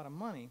take a lot of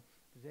money,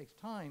 but it takes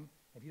time.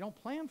 If you don't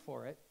plan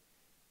for it,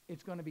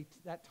 it's going to be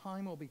that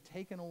time will be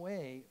taken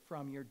away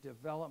from your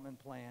development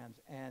plans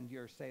and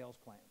your sales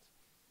plans.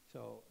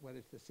 So whether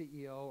it's the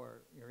CEO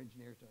or your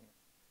engineers doing it.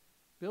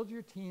 Build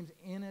your teams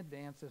in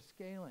advance of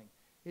scaling.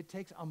 It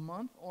takes a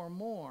month or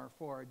more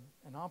for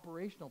an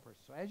operational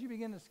person. So as you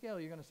begin to scale,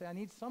 you're going to say, I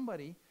need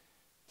somebody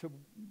to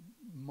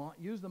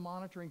use the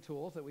monitoring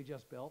tools that we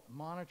just built,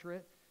 monitor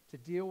it, to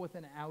deal with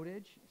an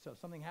outage. So if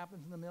something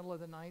happens in the middle of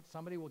the night,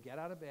 somebody will get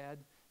out of bed,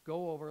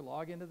 go over,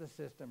 log into the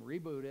system,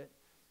 reboot it,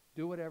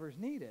 do whatever's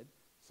needed.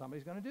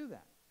 Somebody's going to do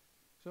that.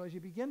 So as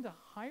you begin to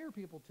hire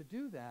people to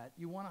do that,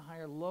 you want to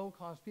hire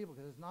low-cost people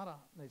because you're not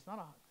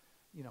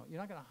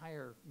going to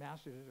hire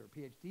masters or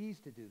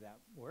PhDs to do that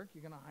work.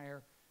 You're going to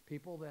hire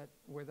people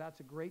where that's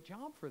a great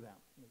job for them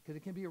because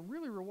it can be a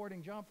really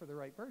rewarding job for the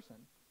right person,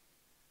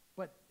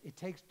 but it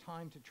takes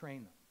time to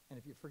train them. And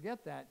if you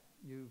forget that,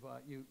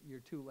 you're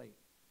too late.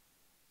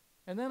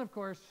 And then, of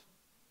course,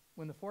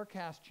 when the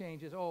forecast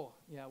changes,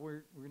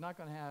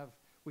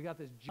 we got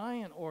this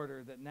giant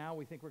order that now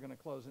we think we're going to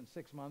close in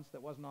 6 months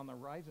that wasn't on the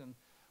horizon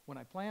when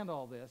I planned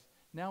all this.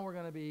 Now we're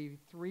going to be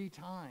 3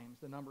 times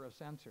the number of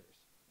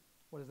sensors.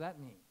 What does that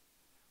mean?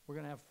 We're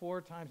going to have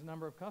 4 times the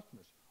number of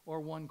customers,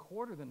 or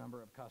 1/4 the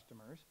number of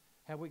customers.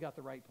 Have we got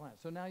the right plan?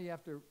 So now you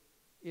have to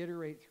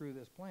iterate through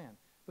this plan.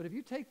 But if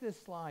you take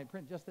this slide,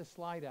 print just this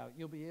slide out,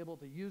 you'll be able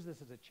to use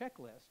this as a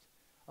checklist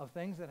of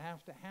things that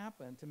have to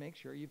happen to make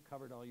sure you've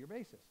covered all your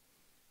bases.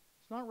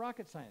 It's not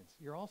rocket science.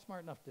 You're all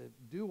smart enough to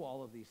do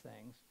all of these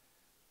things,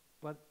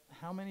 but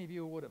how many of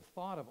you would have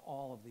thought of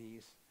all of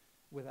these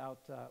without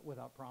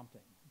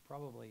prompting?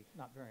 Probably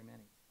not very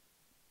many.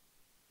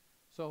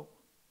 So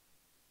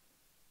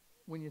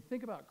when you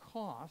think about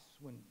costs,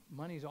 when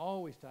money's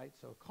always tight,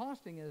 so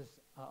costing is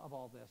of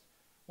all this,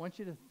 I want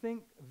you to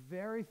think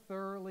very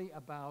thoroughly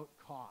about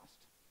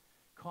cost.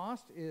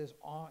 Cost is,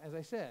 as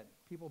I said,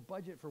 people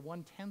budget for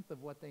 1/10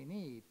 of what they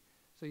need.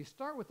 So you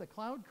start with the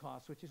cloud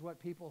cost, which is what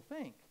people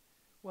think.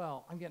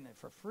 Well, I'm getting it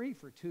for free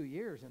for 2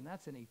 years, and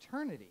that's an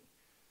eternity.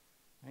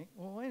 Right?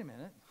 Well, wait a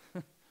minute.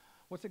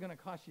 What's it going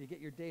to cost you to get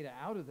your data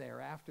out of there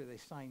after they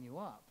sign you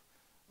up?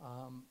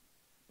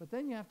 But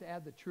then you have to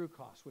add the true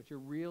costs, which are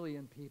really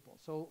in people.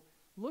 So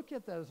look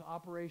at those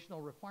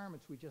operational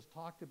requirements we just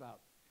talked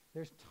about.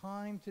 There's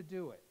time to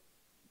do it.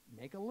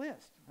 Make a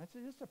list. That's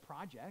just a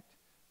project.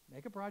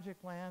 Make a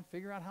project plan.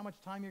 Figure out how much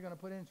time you're going to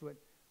put into it.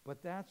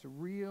 But that's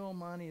real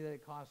money that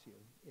it costs you.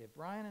 If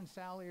Brian and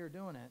Sally are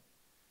doing it,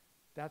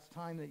 that's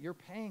time that you're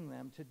paying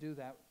them to do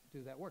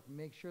that work.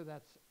 Make sure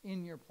that's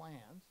in your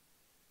plans.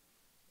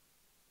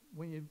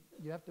 when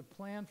you have to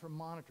plan for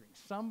monitoring.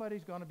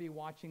 Somebody's going to be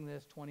watching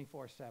this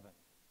 24/7.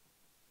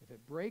 If it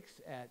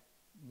breaks at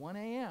 1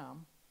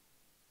 a.m.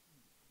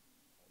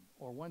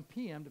 or 1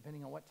 p.m.,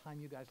 depending on what time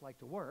you guys like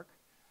to work,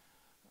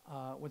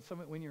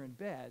 when you're in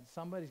bed,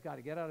 somebody's got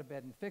to get out of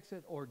bed and fix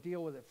it or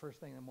deal with it first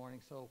thing in the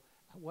morning. So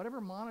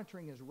whatever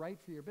monitoring is right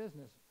for your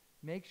business,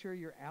 make sure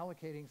you're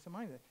allocating some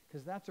money to it,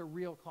 because that's a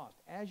real cost.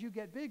 As you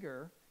get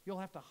bigger, you'll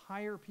have to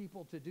hire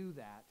people to do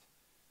that,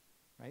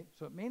 right?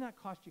 So it may not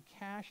cost you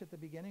cash at the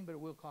beginning, but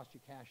it will cost you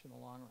cash in the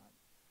long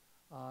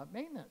run.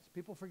 Maintenance.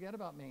 People forget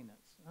about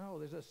maintenance. Oh,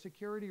 there's a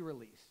security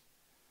release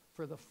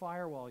for the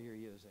firewall you're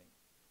using,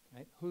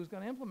 right? Who's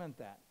going to implement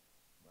that?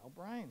 Well,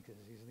 Brian, because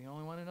he's the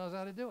only one who knows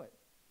how to do it.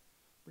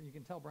 But you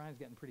can tell Brian's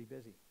getting pretty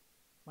busy.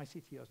 My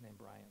CTO's named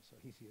Brian, so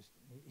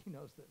he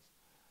knows this.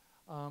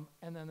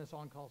 And then this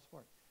on-call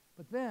support.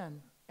 But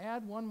then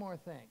add one more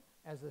thing.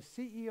 As the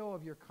CEO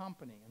of your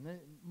company, and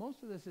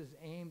most of this is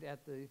aimed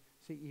at the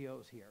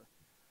CEOs here,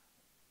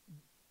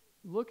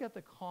 look at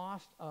the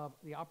cost of,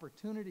 the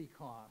opportunity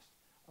cost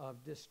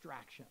of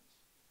distractions.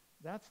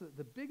 That's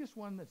the biggest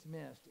one that's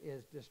missed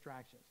is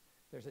distractions.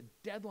 There's a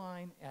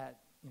deadline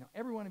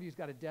every one of you's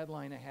got a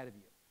deadline ahead of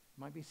you. It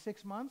might be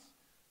 6 months,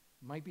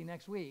 might be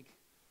next week,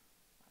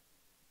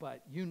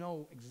 but you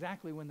know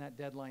exactly when that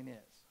deadline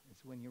is.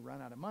 It's when you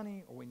run out of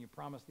money, or when you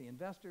promise the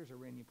investors, or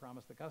when you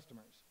promise the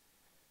customers.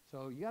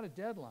 So you got a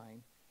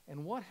deadline,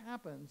 and what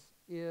happens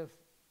if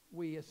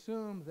we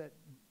assume that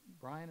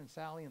Brian and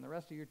Sally and the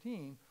rest of your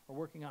team are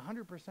working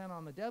 100%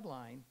 on the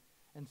deadline,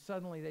 and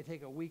suddenly they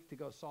take a week to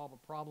go solve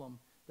a problem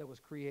that was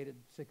created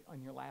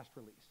on your last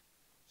release?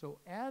 So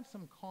add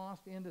some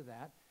cost into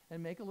that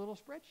and make a little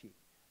spreadsheet.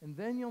 And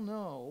then you'll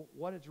know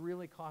what it's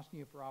really costing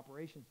you for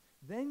operations.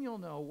 Then you'll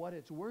know what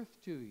it's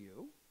worth to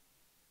you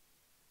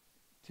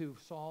to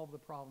solve the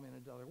problem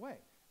in another way.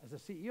 As a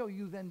CEO,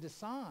 you then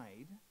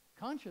decide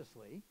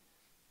consciously,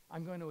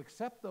 I'm going to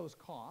accept those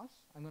costs,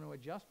 I'm going to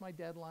adjust my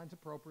deadlines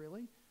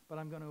appropriately, but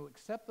I'm going to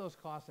accept those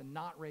costs and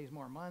not raise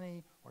more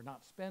money, or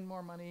not spend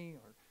more money,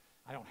 or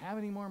I don't have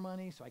any more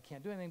money, so I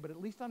can't do anything, but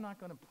at least I'm not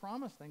going to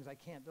promise things I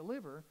can't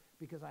deliver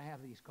because I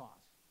have these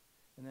costs.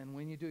 And then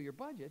when you do your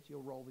budgets,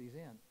 you'll roll these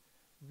in.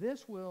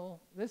 This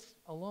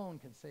alone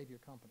can save your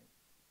company.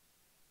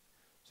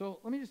 So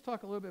let me just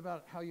talk a little bit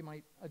about how you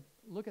might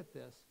look at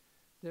this.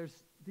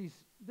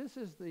 This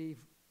is the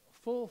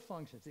full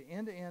function. It's the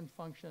end-to-end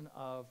function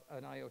of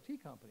an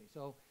IoT company.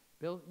 So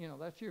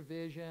that's your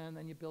vision,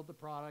 then you build the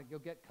product, you'll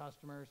get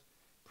customers,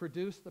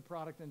 produce the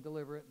product and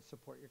deliver it and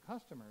support your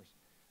customers.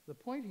 The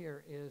point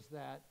here is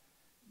that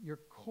your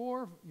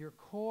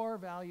core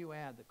value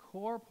add, the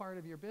core part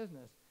of your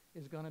business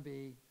is going to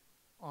be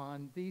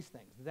on these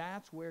things.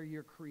 That's where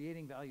you're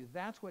creating value.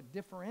 That's what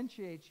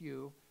differentiates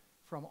you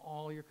from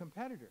all your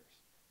competitors.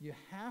 You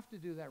have to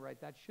do that right.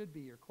 That should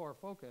be your core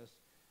focus,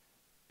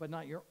 but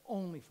not your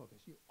only focus.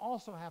 You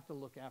also have to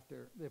look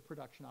after the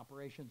production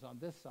operations on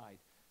this side.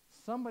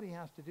 Somebody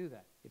has to do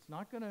that. It's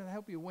not going to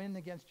help you win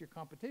against your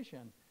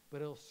competition,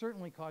 but it'll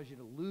certainly cause you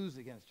to lose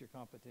against your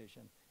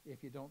competition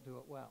if you don't do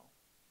it well.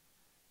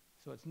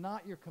 So it's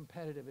not your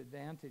competitive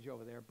advantage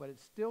over there, but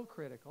it's still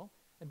critical.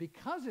 And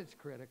because it's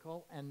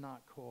critical and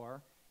not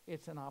core,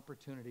 it's an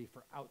opportunity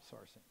for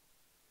outsourcing.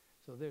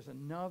 So there's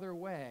another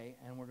way,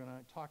 and we're going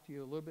to talk to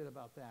you a little bit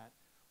about that,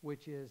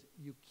 which is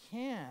you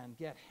can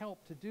get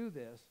help to do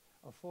this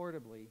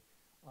affordably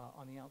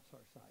on the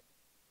outsource side.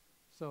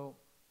 So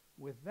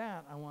with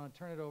that, I want to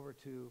turn it over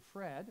to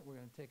Fred. We're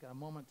going to take a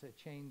moment to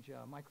change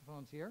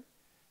microphones here,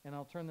 and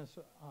I'll turn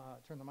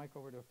the mic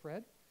over to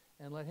Fred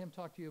and let him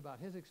talk to you about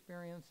his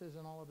experiences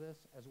in all of this,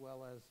 as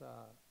well as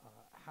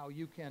how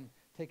you can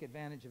take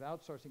advantage of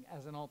outsourcing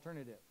as an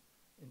alternative.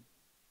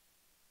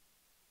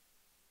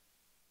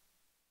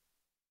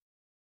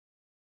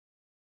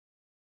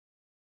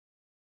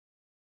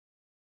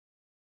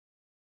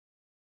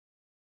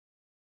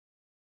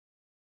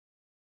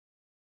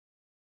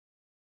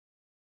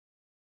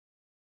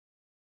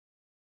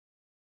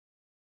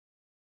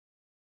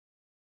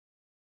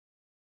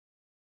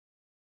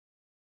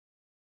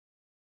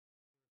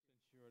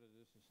 Sure that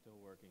this is still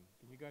working.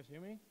 Can you guys hear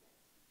me?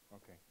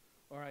 Okay.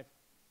 All right.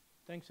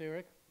 Thanks,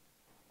 Eric.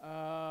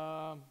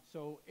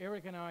 So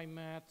Eric and I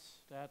met,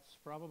 that's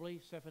probably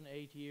 7,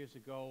 8 years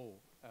ago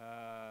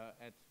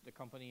at the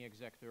company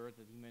Exactert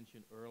that he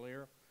mentioned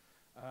earlier.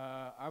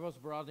 I was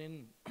brought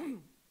in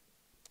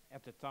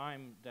at the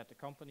time that the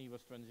company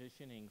was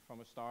transitioning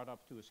from a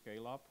startup to a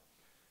scale-up.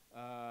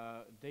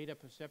 Data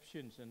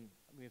Perceptions, and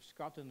we have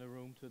Scott in the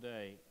room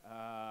today,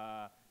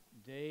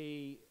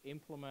 they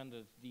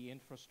implemented the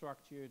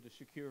infrastructure, the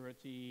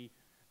security,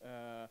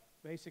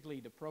 basically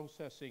the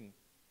processing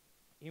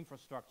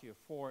infrastructure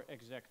for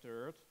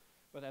Exactert.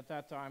 But at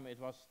that time, it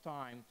was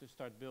time to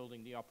start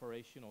building the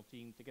operational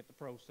team to get the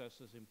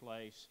processes in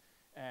place,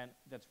 and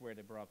that's where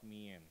they brought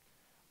me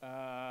in.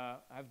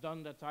 I've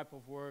done that type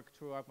of work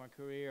throughout my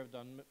career. I've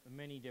done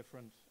many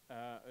different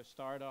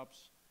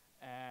startups,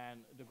 and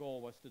the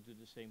goal was to do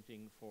the same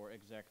thing for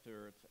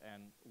Exactert,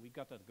 and we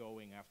got that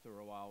going after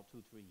a while,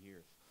 2, 3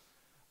 years.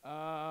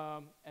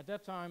 At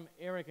that time,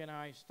 Eric and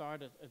I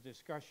started a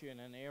discussion,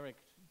 and Eric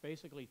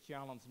basically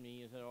challenged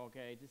me and said,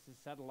 okay, this is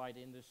satellite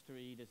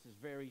industry, this is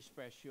very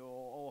special,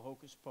 all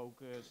hocus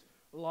pocus,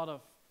 a lot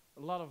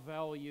of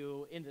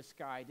value in the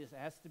sky, this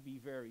has to be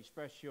very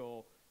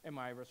special. And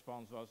my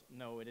response was,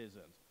 no, it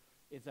isn't.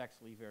 It's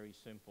actually very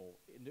simple.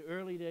 In the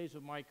early days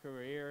of my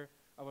career,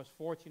 I was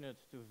fortunate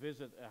to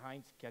visit a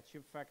Heinz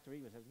ketchup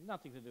factory, which has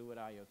nothing to do with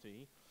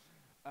IoT,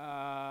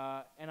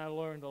 and I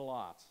learned a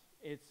lot.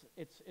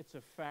 It's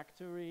a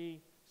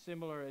factory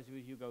similar as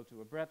if you go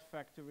to a bread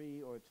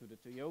factory or to the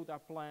Toyota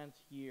plant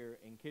here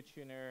in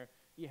Kitchener.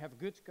 You have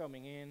goods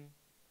coming in.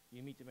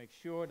 You need to make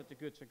sure that the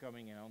goods are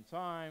coming in on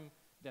time,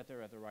 that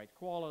they're at the right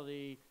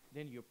quality.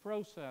 Then you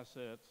process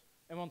it,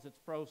 and once it's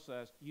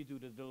processed, you do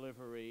the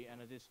delivery, and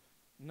it is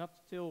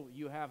not till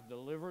you have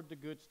delivered the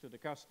goods to the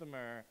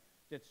customer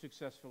that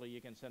successfully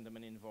you can send them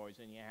an invoice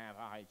and you have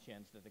a high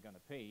chance that they're going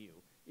to pay you.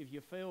 If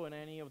you fail in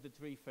any of the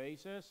three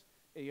phases,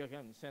 you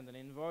can send an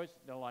invoice,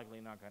 they're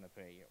likely not going to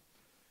pay you.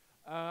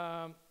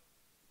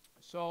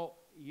 So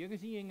you're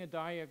seeing a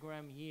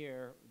diagram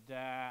here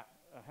that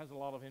has a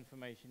lot of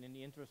information. In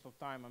the interest of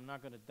time, I'm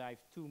not going to dive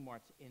too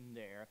much in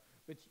there,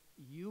 but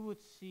you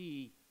would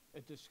see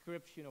a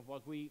description of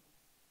what we,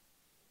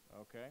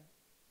 okay,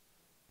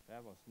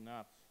 that was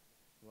not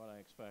what I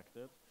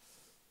expected.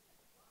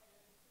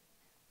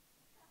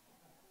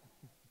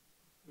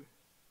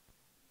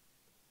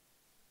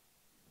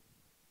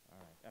 All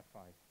right, F5.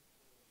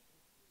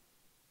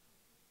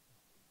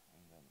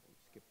 And then we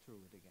skip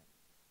through it again.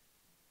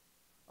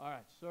 All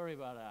right, sorry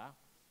about that.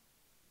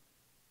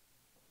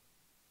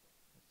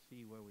 Let's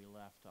see where we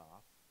left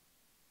off.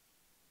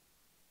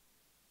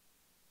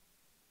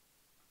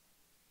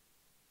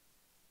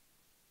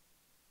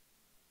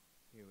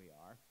 Here we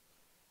are.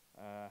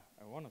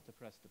 I wanted to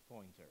press the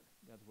pointer.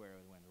 That's where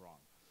it went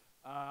wrong.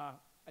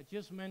 I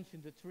just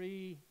mentioned the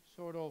three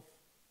sort of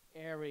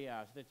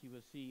areas that you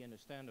will see in a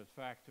standard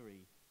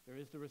factory. There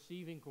is the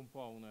receiving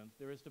component,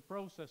 there is the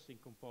processing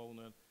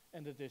component,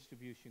 and the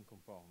distribution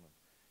component.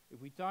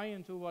 If we tie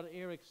into what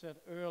Eric said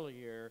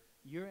earlier,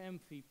 your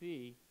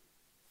MVP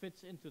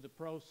fits into the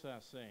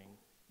processing.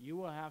 You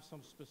will have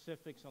some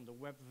specifics on the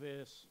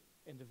WebVis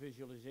and the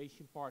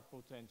visualization part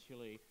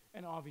potentially,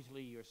 and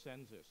obviously your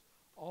sensors.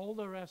 All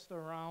the rest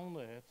around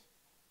it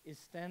is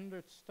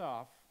standard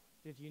stuff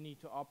that you need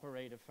to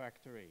operate a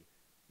factory.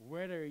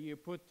 Whether you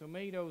put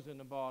tomatoes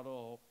in a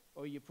bottle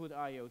or you put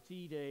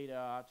IoT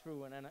data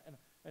through an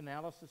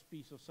analysis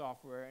piece of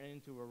software and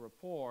into a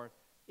report,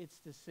 it's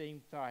the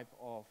same type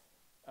of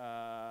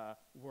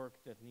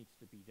work that needs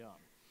to be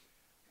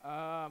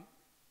done.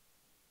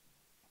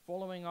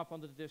 Following up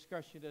on the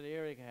discussion that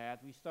Eric had,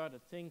 we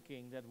started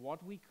thinking that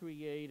what we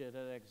created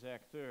at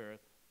Exact Earth,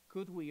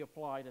 could we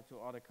apply that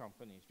to other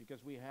companies?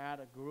 Because we had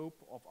a group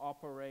of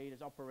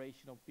operators,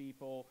 operational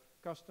people,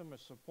 customer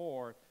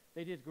support.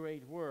 They did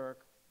great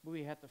work, but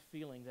we had the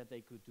feeling that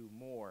they could do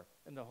more.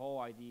 And the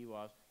whole idea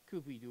was,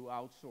 could we do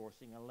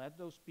outsourcing and let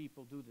those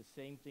people do the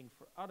same thing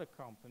for other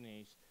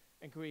companies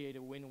and create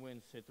a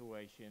win-win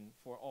situation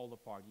for all the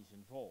parties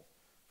involved?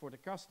 For the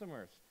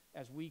customers,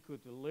 as we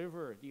could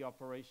deliver the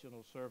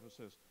operational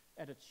services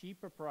at a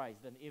cheaper price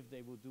than if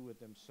they would do it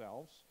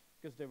themselves,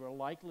 because they were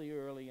likely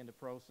early in the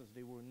process,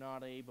 they were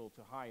not able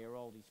to hire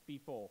all these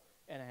people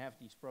and have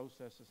these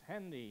processes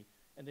handy,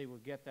 and they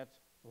would get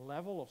that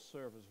level of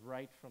service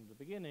right from the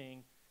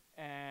beginning.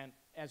 And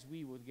as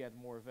we would get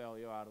more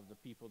value out of the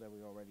people that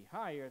we already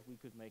hired, we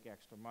could make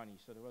extra money.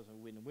 So there was a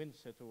win-win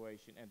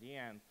situation at the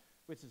end,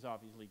 which is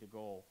obviously the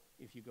goal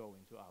if you go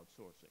into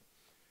outsourcing.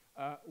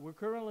 We're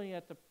currently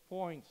at the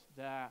point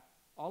that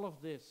all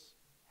of this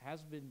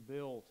has been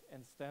built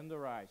and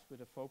standardized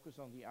with a focus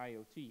on the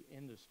IoT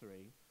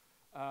industry.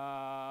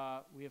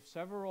 We have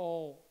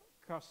several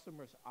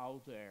customers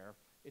out there.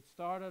 It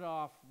started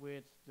off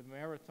with the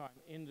maritime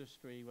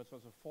industry, which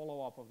was a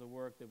follow-up of the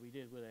work that we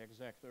did with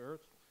Exact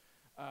Earth.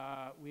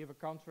 We have a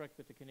contract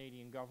with the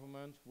Canadian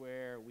government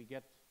where we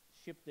get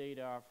ship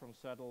data from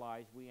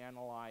satellites, we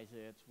analyze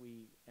it,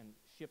 and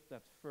ship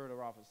that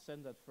further off and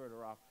send that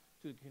further off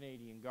to the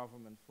Canadian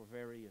government for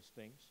various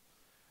things.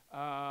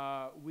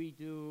 We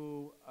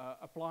do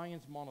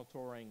appliance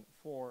monitoring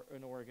for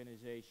an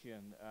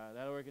organization.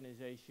 That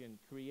organization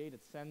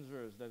created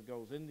sensors that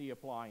goes in the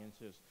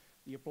appliances.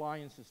 The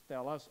appliances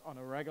tell us on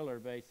a regular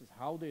basis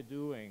how they're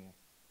doing.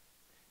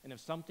 And if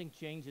something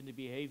changed in the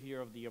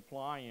behavior of the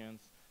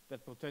appliance,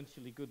 that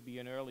potentially could be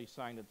an early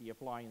sign that the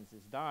appliance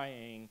is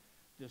dying,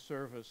 the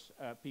service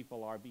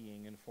people are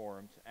being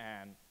informed,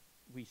 and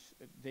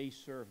they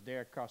serve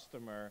their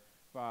customer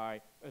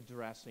by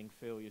addressing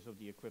failures of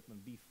the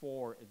equipment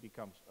before it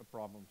becomes a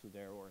problem to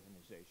their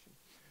organization.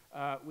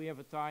 We have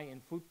a tie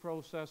in food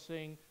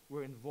processing.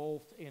 We're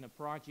involved in a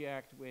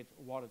project with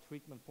water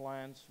treatment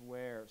plants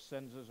where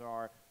sensors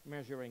are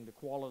measuring the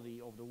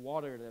quality of the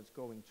water that's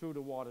going through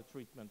the water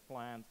treatment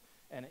plant,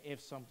 and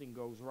if something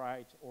goes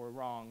right or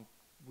wrong,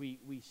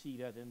 we see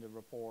that in the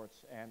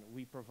reports, and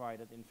we provide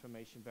that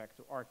information back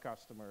to our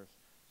customers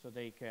so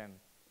they can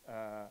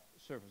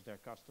service their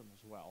customers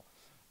well.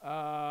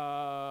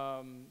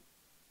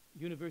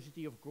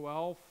 University of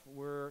Guelph,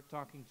 we're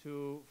talking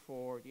to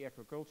for the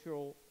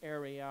agricultural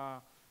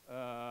area.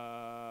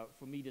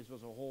 For me, this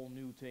was a whole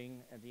new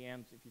thing. At the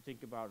end, if you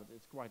think about it,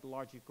 it's quite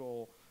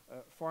logical.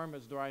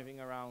 Farmers driving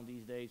around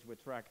these days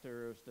with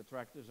tractors. The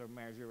tractors are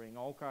measuring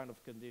all kind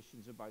of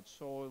conditions about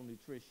soil,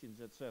 nutrition,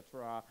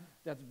 etc.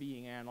 That's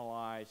being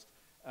analyzed.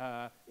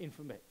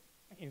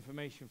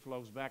 Information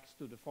flows back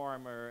to the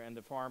farmer, and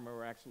the farmer,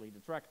 or actually the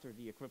tractor,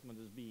 the equipment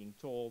is being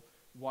told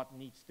what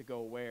needs to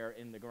go where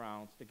in the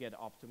ground to get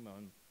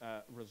optimum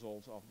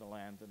results of the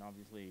land, and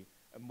obviously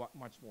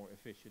much more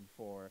efficient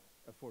for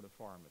the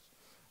farmers.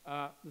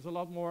 There's a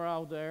lot more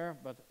out there,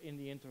 but in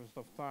the interest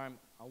of time,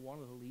 I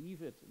want to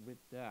leave it with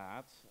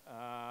that.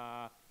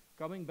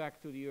 Coming back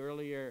to the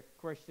earlier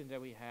question that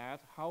we had,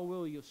 how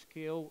will you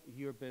scale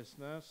your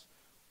business?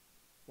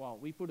 Well,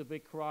 we put a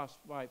big cross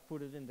by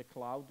put it in the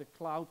cloud. The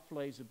cloud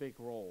plays a big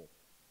role.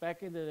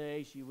 Back in the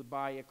days, you would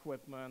buy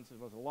equipment. It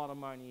was a lot of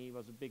money. It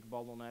was a big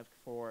bottleneck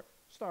for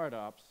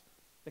startups.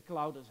 The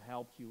cloud has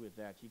helped you with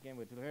that. You can,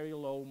 with very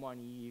low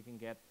money, you can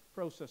get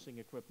processing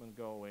equipment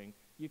going.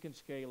 You can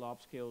scale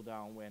up, scale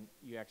down when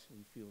you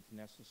actually feel it's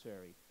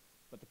necessary.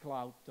 But the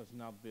cloud does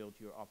not build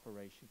your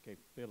operation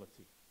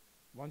capability.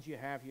 Once you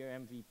have your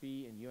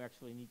MVP and you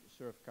actually need to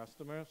serve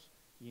customers,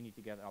 you need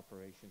to get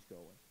operations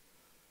going.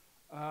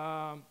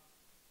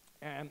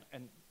 And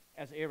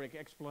as Eric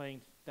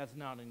explained, that's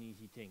not an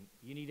easy thing.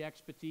 You need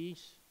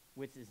expertise,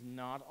 which is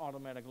not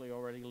automatically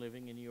already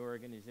living in your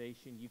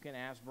organization. You can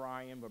ask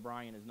Brian, but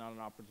Brian is not an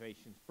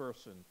operations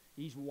person.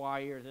 He's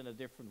wired in a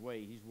different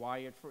way. He's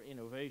wired for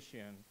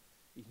innovation.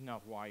 He's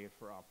not wired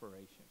for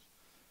operations.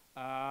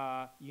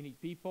 You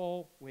need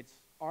people which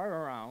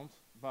are around,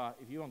 but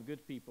if you want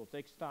good people, it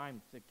takes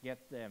time to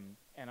get them,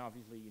 and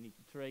obviously you need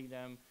to train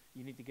them.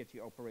 You need to get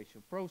your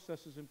operational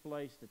processes in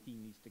place. The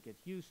team needs to get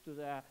used to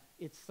that.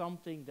 It's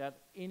something that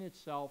in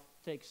itself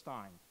takes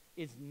time.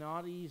 It's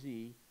not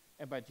easy,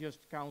 and by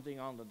just counting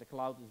on that the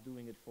cloud is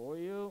doing it for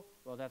you,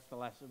 well, that's the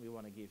lesson we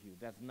want to give you.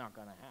 That's not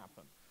going to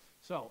happen.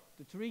 So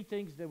the three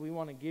things that we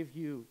want to give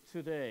you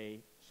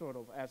today, sort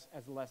of as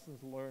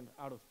lessons learned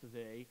out of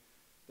today,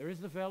 there is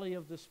the Valley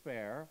of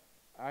Despair.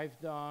 I've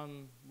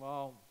done,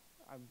 well,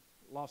 I've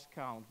lost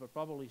count, but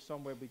probably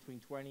somewhere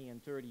between 20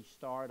 and 30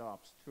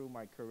 startups through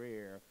my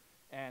career,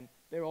 and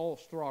they all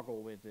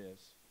struggle with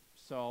this.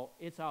 So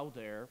it's out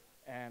there,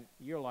 and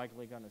you're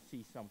likely going to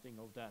see something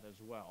of that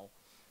as well.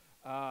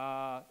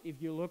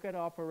 If you look at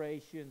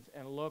operations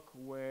and look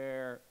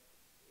where,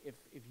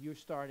 if you're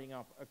starting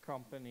up a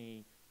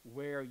company,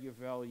 where your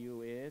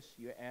value is,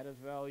 your added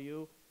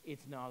value,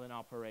 it's not in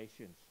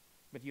operations.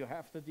 But you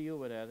have to deal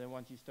with it, and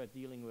once you start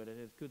dealing with it,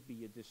 it could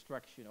be a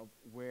distraction of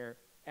where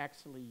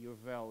actually your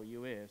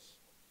value is.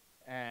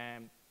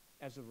 And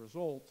as a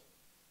result,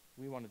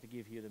 we wanted to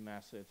give you the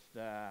message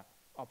that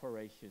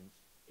operations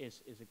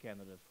is a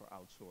candidate for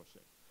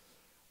outsourcing.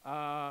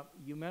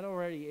 You met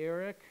already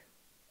Eric.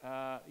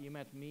 You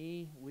met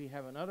me. We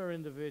have another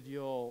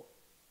individual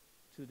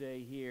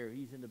today here.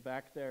 He's in the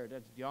back there.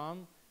 That's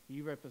John.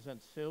 He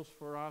represents sales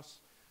for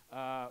us.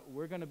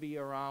 We're going to be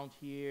around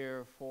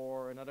here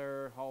for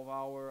another half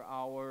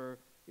hour.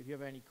 If you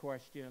have any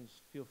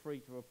questions, feel free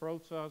to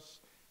approach us.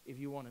 If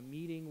you want a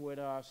meeting with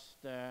us,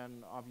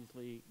 then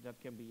obviously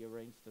that can be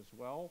arranged as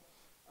well.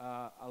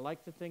 I'd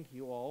like to thank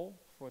you all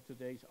for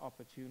today's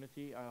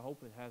opportunity. I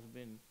hope it has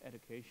been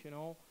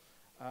educational.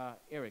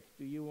 Eric,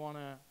 do you want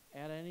to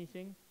add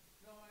anything?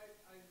 No,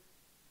 I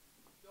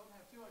don't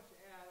have too much to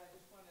add. I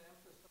just want to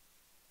emphasize.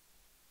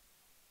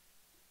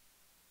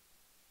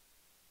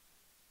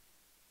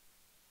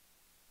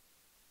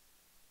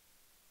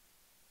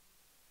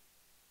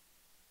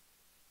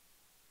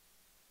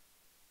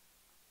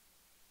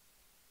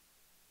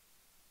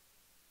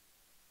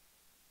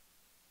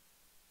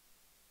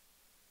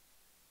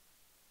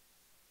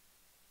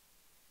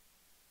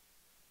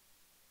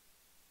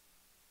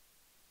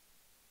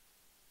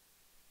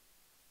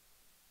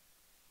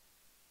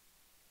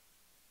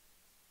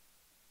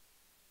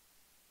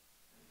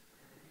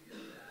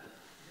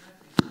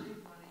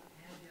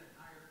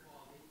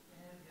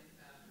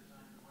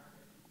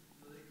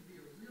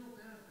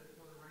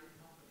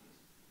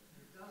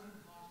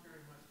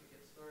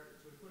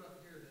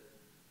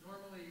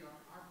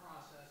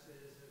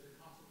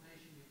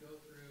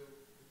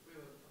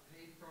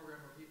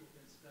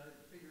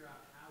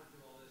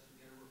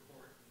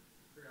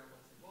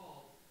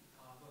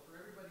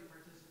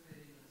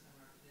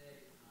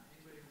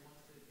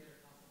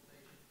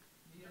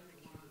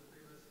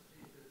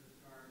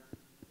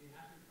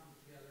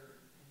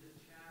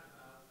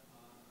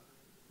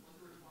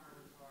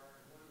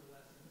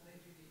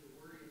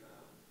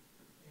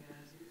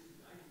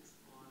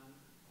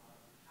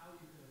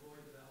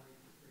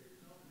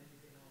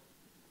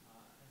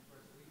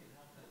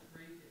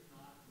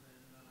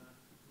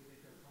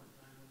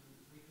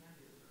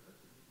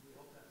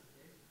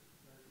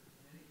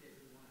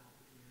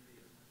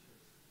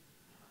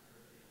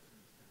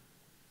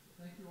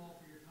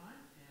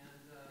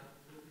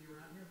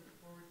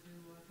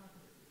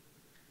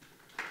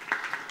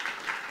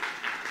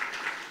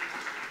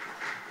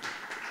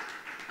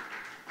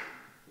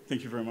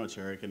 Thank you very much,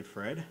 Eric and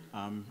Fred.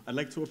 I'd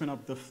like to open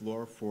up the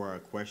floor for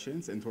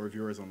questions, and to our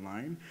viewers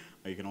online,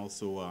 you can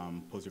also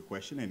pose your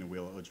question and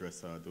we'll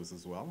address those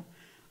as well.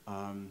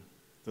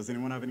 Does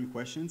anyone have any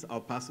questions?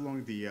 I'll pass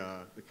along the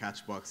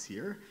catch box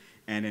here,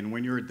 and then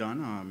when you're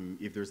done,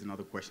 if there's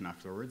another question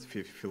afterwards,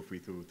 feel free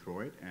to throw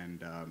it,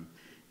 and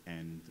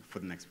for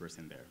the next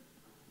person there.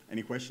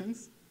 Any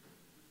questions?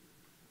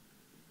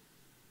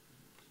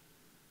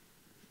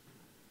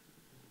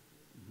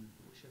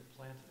 We should have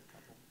planted a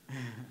couple.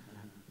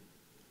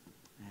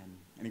 And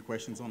any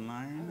questions I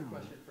online? have a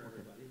question for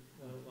everybody.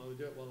 While we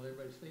do it, while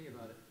everybody's thinking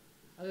about it.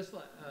 I just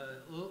like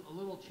a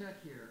little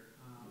check here.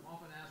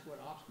 Often asked what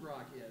ops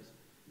grok is.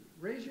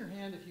 Raise your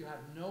hand if you have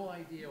no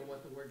idea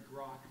what the word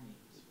grok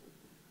means.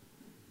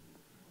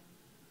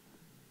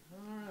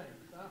 All right,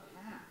 about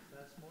half.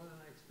 That's more than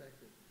I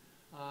expected.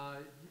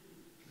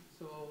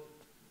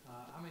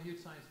 I'm a huge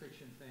science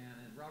fiction fan,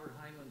 and Robert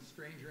Heinlein's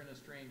 *Stranger in a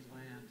Strange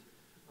Land*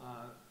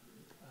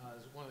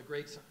 is one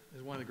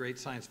of the great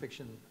science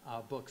fiction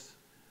books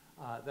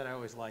that I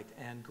always liked.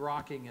 And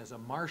grokking is a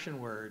Martian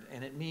word,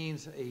 and it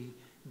means a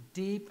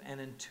deep and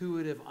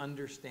intuitive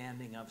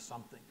understanding of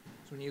something.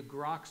 So when you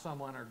grok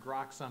someone or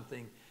grok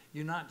something,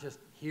 you not just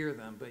hear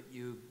them, but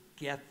you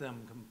get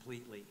them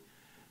completely.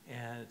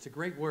 And it's a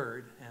great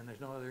word, and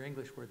there's no other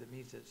English word that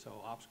means it. So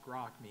ops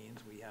grok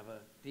means we have a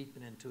deep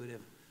and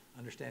intuitive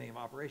understanding of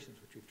operations,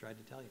 which we've tried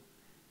to tell you.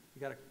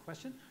 You got a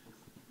question?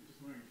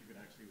 Just wondering if you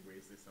could actually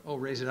raise this up. Oh,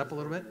 raise it up a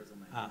little bit?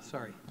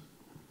 Sorry.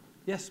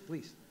 Yes,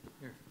 please.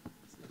 Here.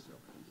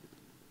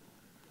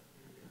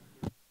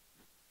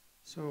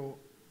 So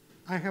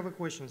I have a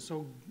question.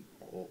 So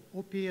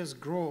OPS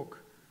Grok,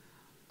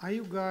 are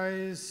you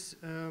guys,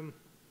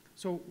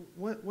 so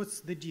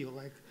what's the deal?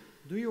 Like,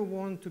 do you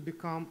want to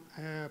become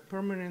a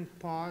permanent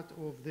part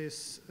of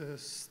this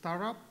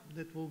startup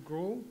that will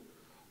grow?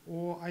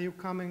 Or are you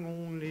coming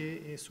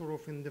only sort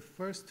of in the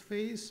first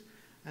phase,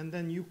 and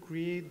then you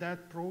create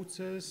that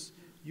process,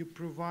 you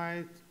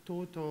provide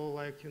total,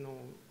 like,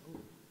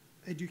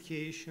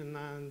 education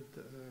and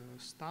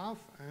stuff,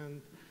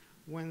 and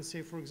when,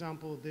 say, for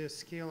example, the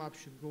scale-up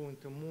should go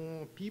into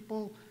more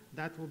people,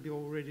 that will be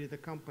already the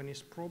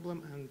company's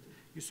problem, and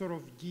you sort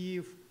of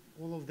give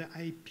all of the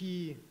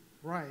IP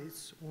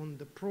rights on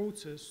the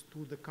process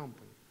to the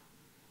company.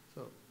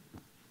 So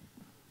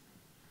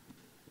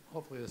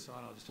hopefully this is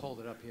on. I'll just hold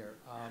it up here.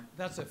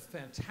 That's a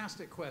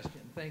fantastic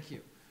question. Thank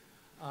you.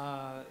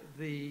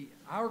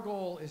 Our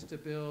goal is to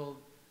build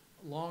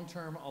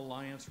long-term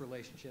alliance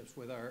relationships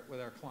with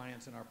our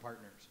clients and our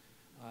partners.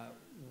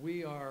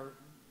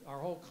 Our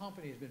whole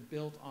company has been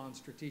built on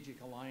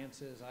strategic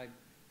alliances. I,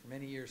 for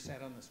many years,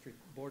 sat on the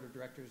board of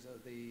directors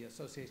of the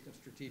Association of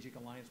Strategic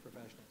Alliance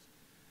Professionals.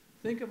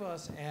 Think of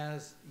us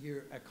as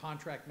a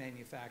contract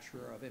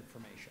manufacturer of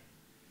information.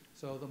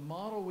 So the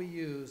model we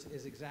use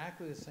is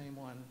exactly the same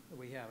one that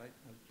we have. I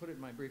put it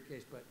in my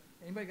briefcase, but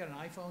anybody got an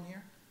iPhone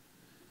here?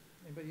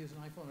 Anybody use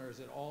an iPhone, or is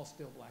it all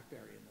still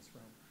BlackBerry in this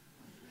room?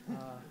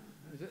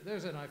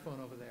 There's an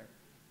iPhone over there.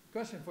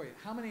 Question for you.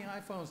 How many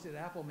iPhones did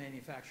Apple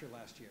manufacture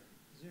last year?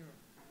 0.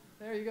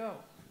 There you go.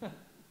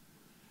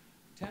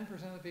 10%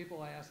 of the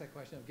people I ask that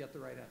question will get the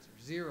right answer.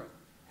 0.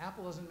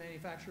 Apple doesn't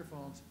manufacture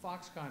phones.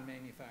 Foxconn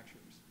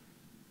manufactures.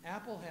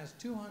 Apple has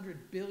 $200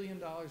 billion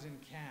in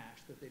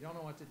cash that they don't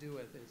know what to do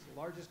with. It's the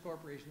largest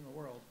corporation in the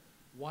world.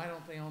 Why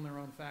don't they own their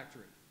own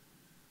factory?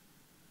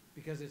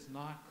 Because it's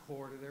not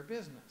core to their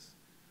business.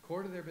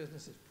 Core to their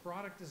business is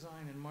product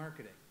design and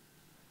marketing.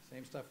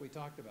 Same stuff we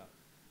talked about.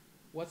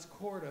 What's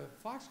core to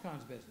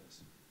Foxconn's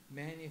business?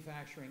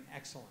 Manufacturing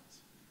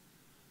excellence.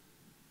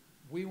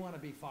 We want to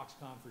be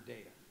Foxconn for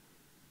data.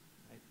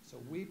 Right? So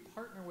we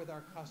partner with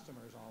our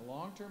customers on a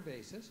long-term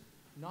basis,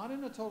 not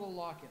in a total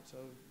lock-in. So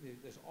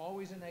there's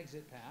always an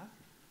exit path.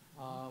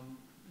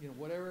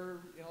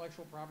 Whatever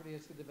intellectual property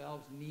is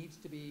developed needs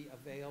to be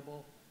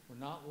available. We're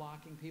not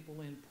locking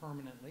people in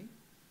permanently,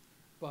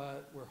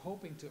 but we're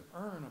hoping to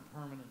earn a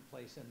permanent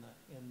place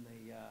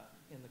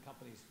in the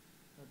company's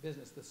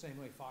business the same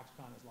way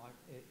Foxconn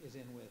is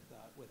in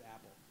with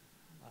Apple.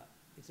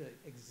 It's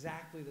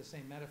exactly the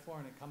same metaphor,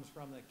 and it comes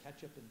from the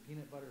ketchup and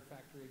peanut butter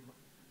factory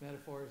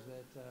metaphors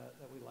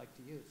that we like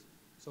to use.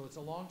 So it's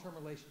a long-term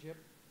relationship.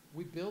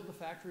 We build the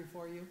factory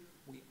for you.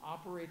 We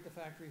operate the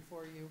factory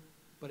for you,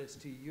 but it's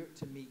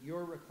to meet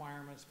your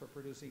requirements for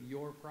producing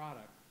your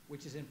product,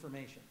 which is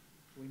information.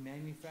 We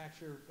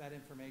manufacture that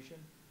information,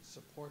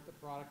 support the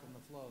product and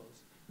the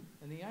flows.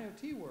 In the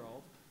IoT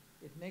world,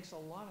 it makes a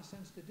lot of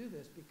sense to do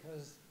this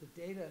because the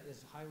data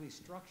is highly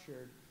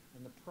structured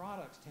and the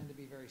products tend to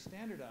be very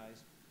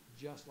standardized,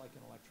 just like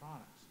in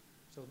electronics.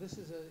 So it's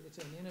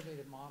an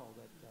innovative model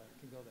that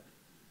can go there.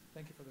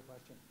 Thank you for the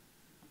question.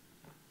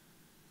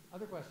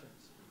 Other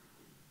questions?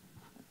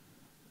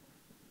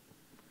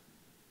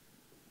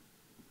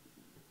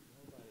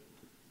 Nobody.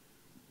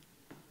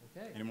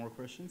 Okay. Any more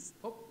questions?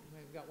 Oh,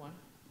 we've got one.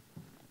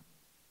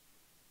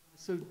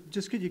 So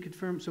just could you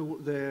confirm,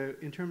 so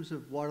in terms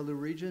of Waterloo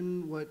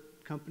region, what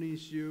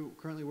companies you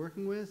currently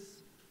working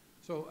with?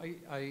 So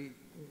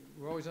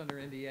we're always under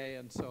NDA,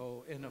 and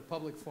so in a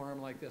public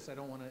forum like this, I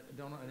don't want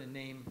to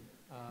name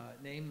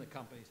the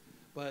companies.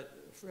 But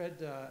Fred,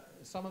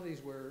 some of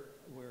these were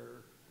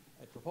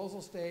at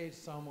proposal stage,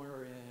 some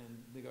were in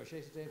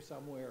negotiation stage,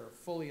 some were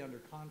fully under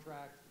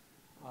contract.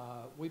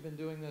 We've been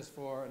doing this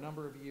for a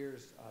number of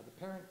years. The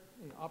parent,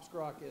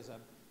 OpsGrok, is a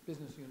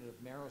business unit of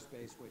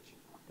Marrowspace, which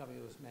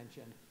W was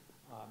mentioned.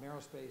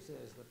 Marrowspace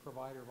is the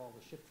provider of all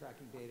the ship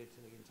tracking data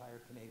to the entire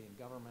Canadian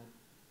government.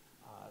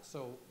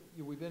 So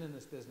we've been in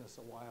this business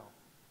a while.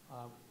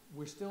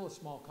 We're still a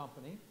small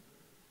company.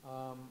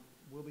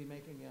 We'll be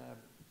making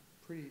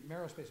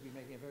Marrowspace will be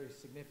making a very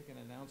significant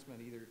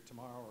announcement either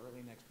tomorrow or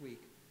early next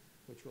week,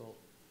 which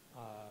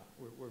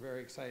we're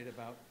very excited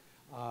about.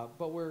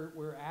 But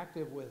we're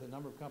active with a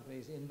number of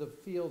companies in the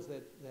fields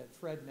that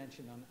Fred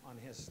mentioned on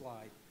his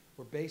slide.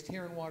 We're based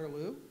here in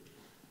Waterloo.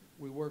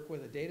 We work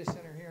with a data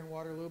center here in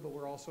Waterloo, but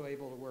we're also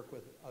able to work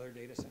with other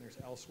data centers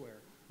elsewhere.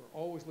 We're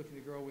always looking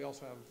to grow. We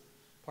also have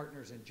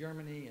partners in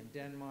Germany and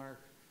Denmark,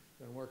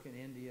 and work in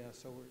India,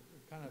 so we're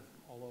kind of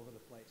all over the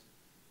place.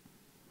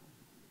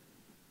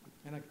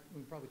 And we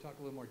can probably talk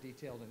a little more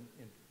detailed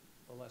in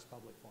a less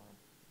public forum.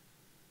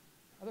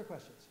 Other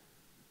questions?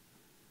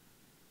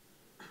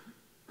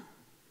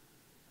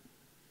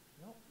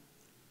 No?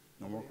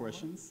 No more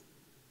questions?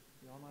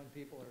 The online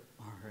people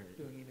are All right.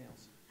 doing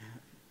emails.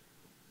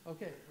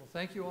 Okay, well,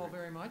 thank you all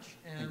very much,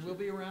 and we'll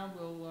be around.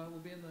 We'll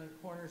be in the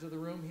corners of the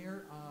room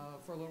here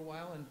for a little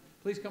while, and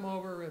please come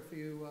over if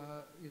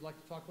you'd like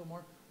to talk a little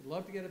more. We'd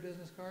love to get a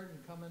business card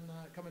and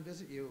come and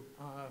visit you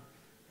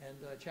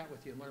and chat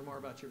with you and learn more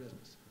about your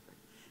business.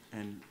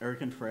 And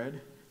Eric and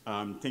Fred,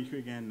 thank you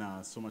again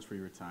so much for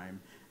your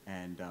time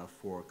and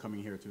for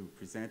coming here to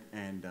present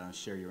and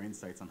share your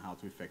insights on how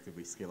to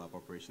effectively scale up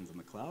operations in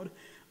the cloud.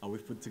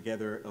 We've put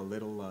together a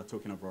little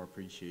token of our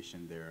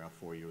appreciation there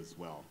for you as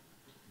well.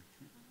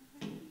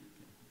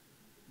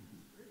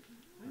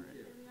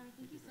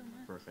 Thank you so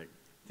much. Perfect.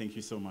 Thank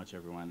you so much,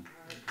 everyone.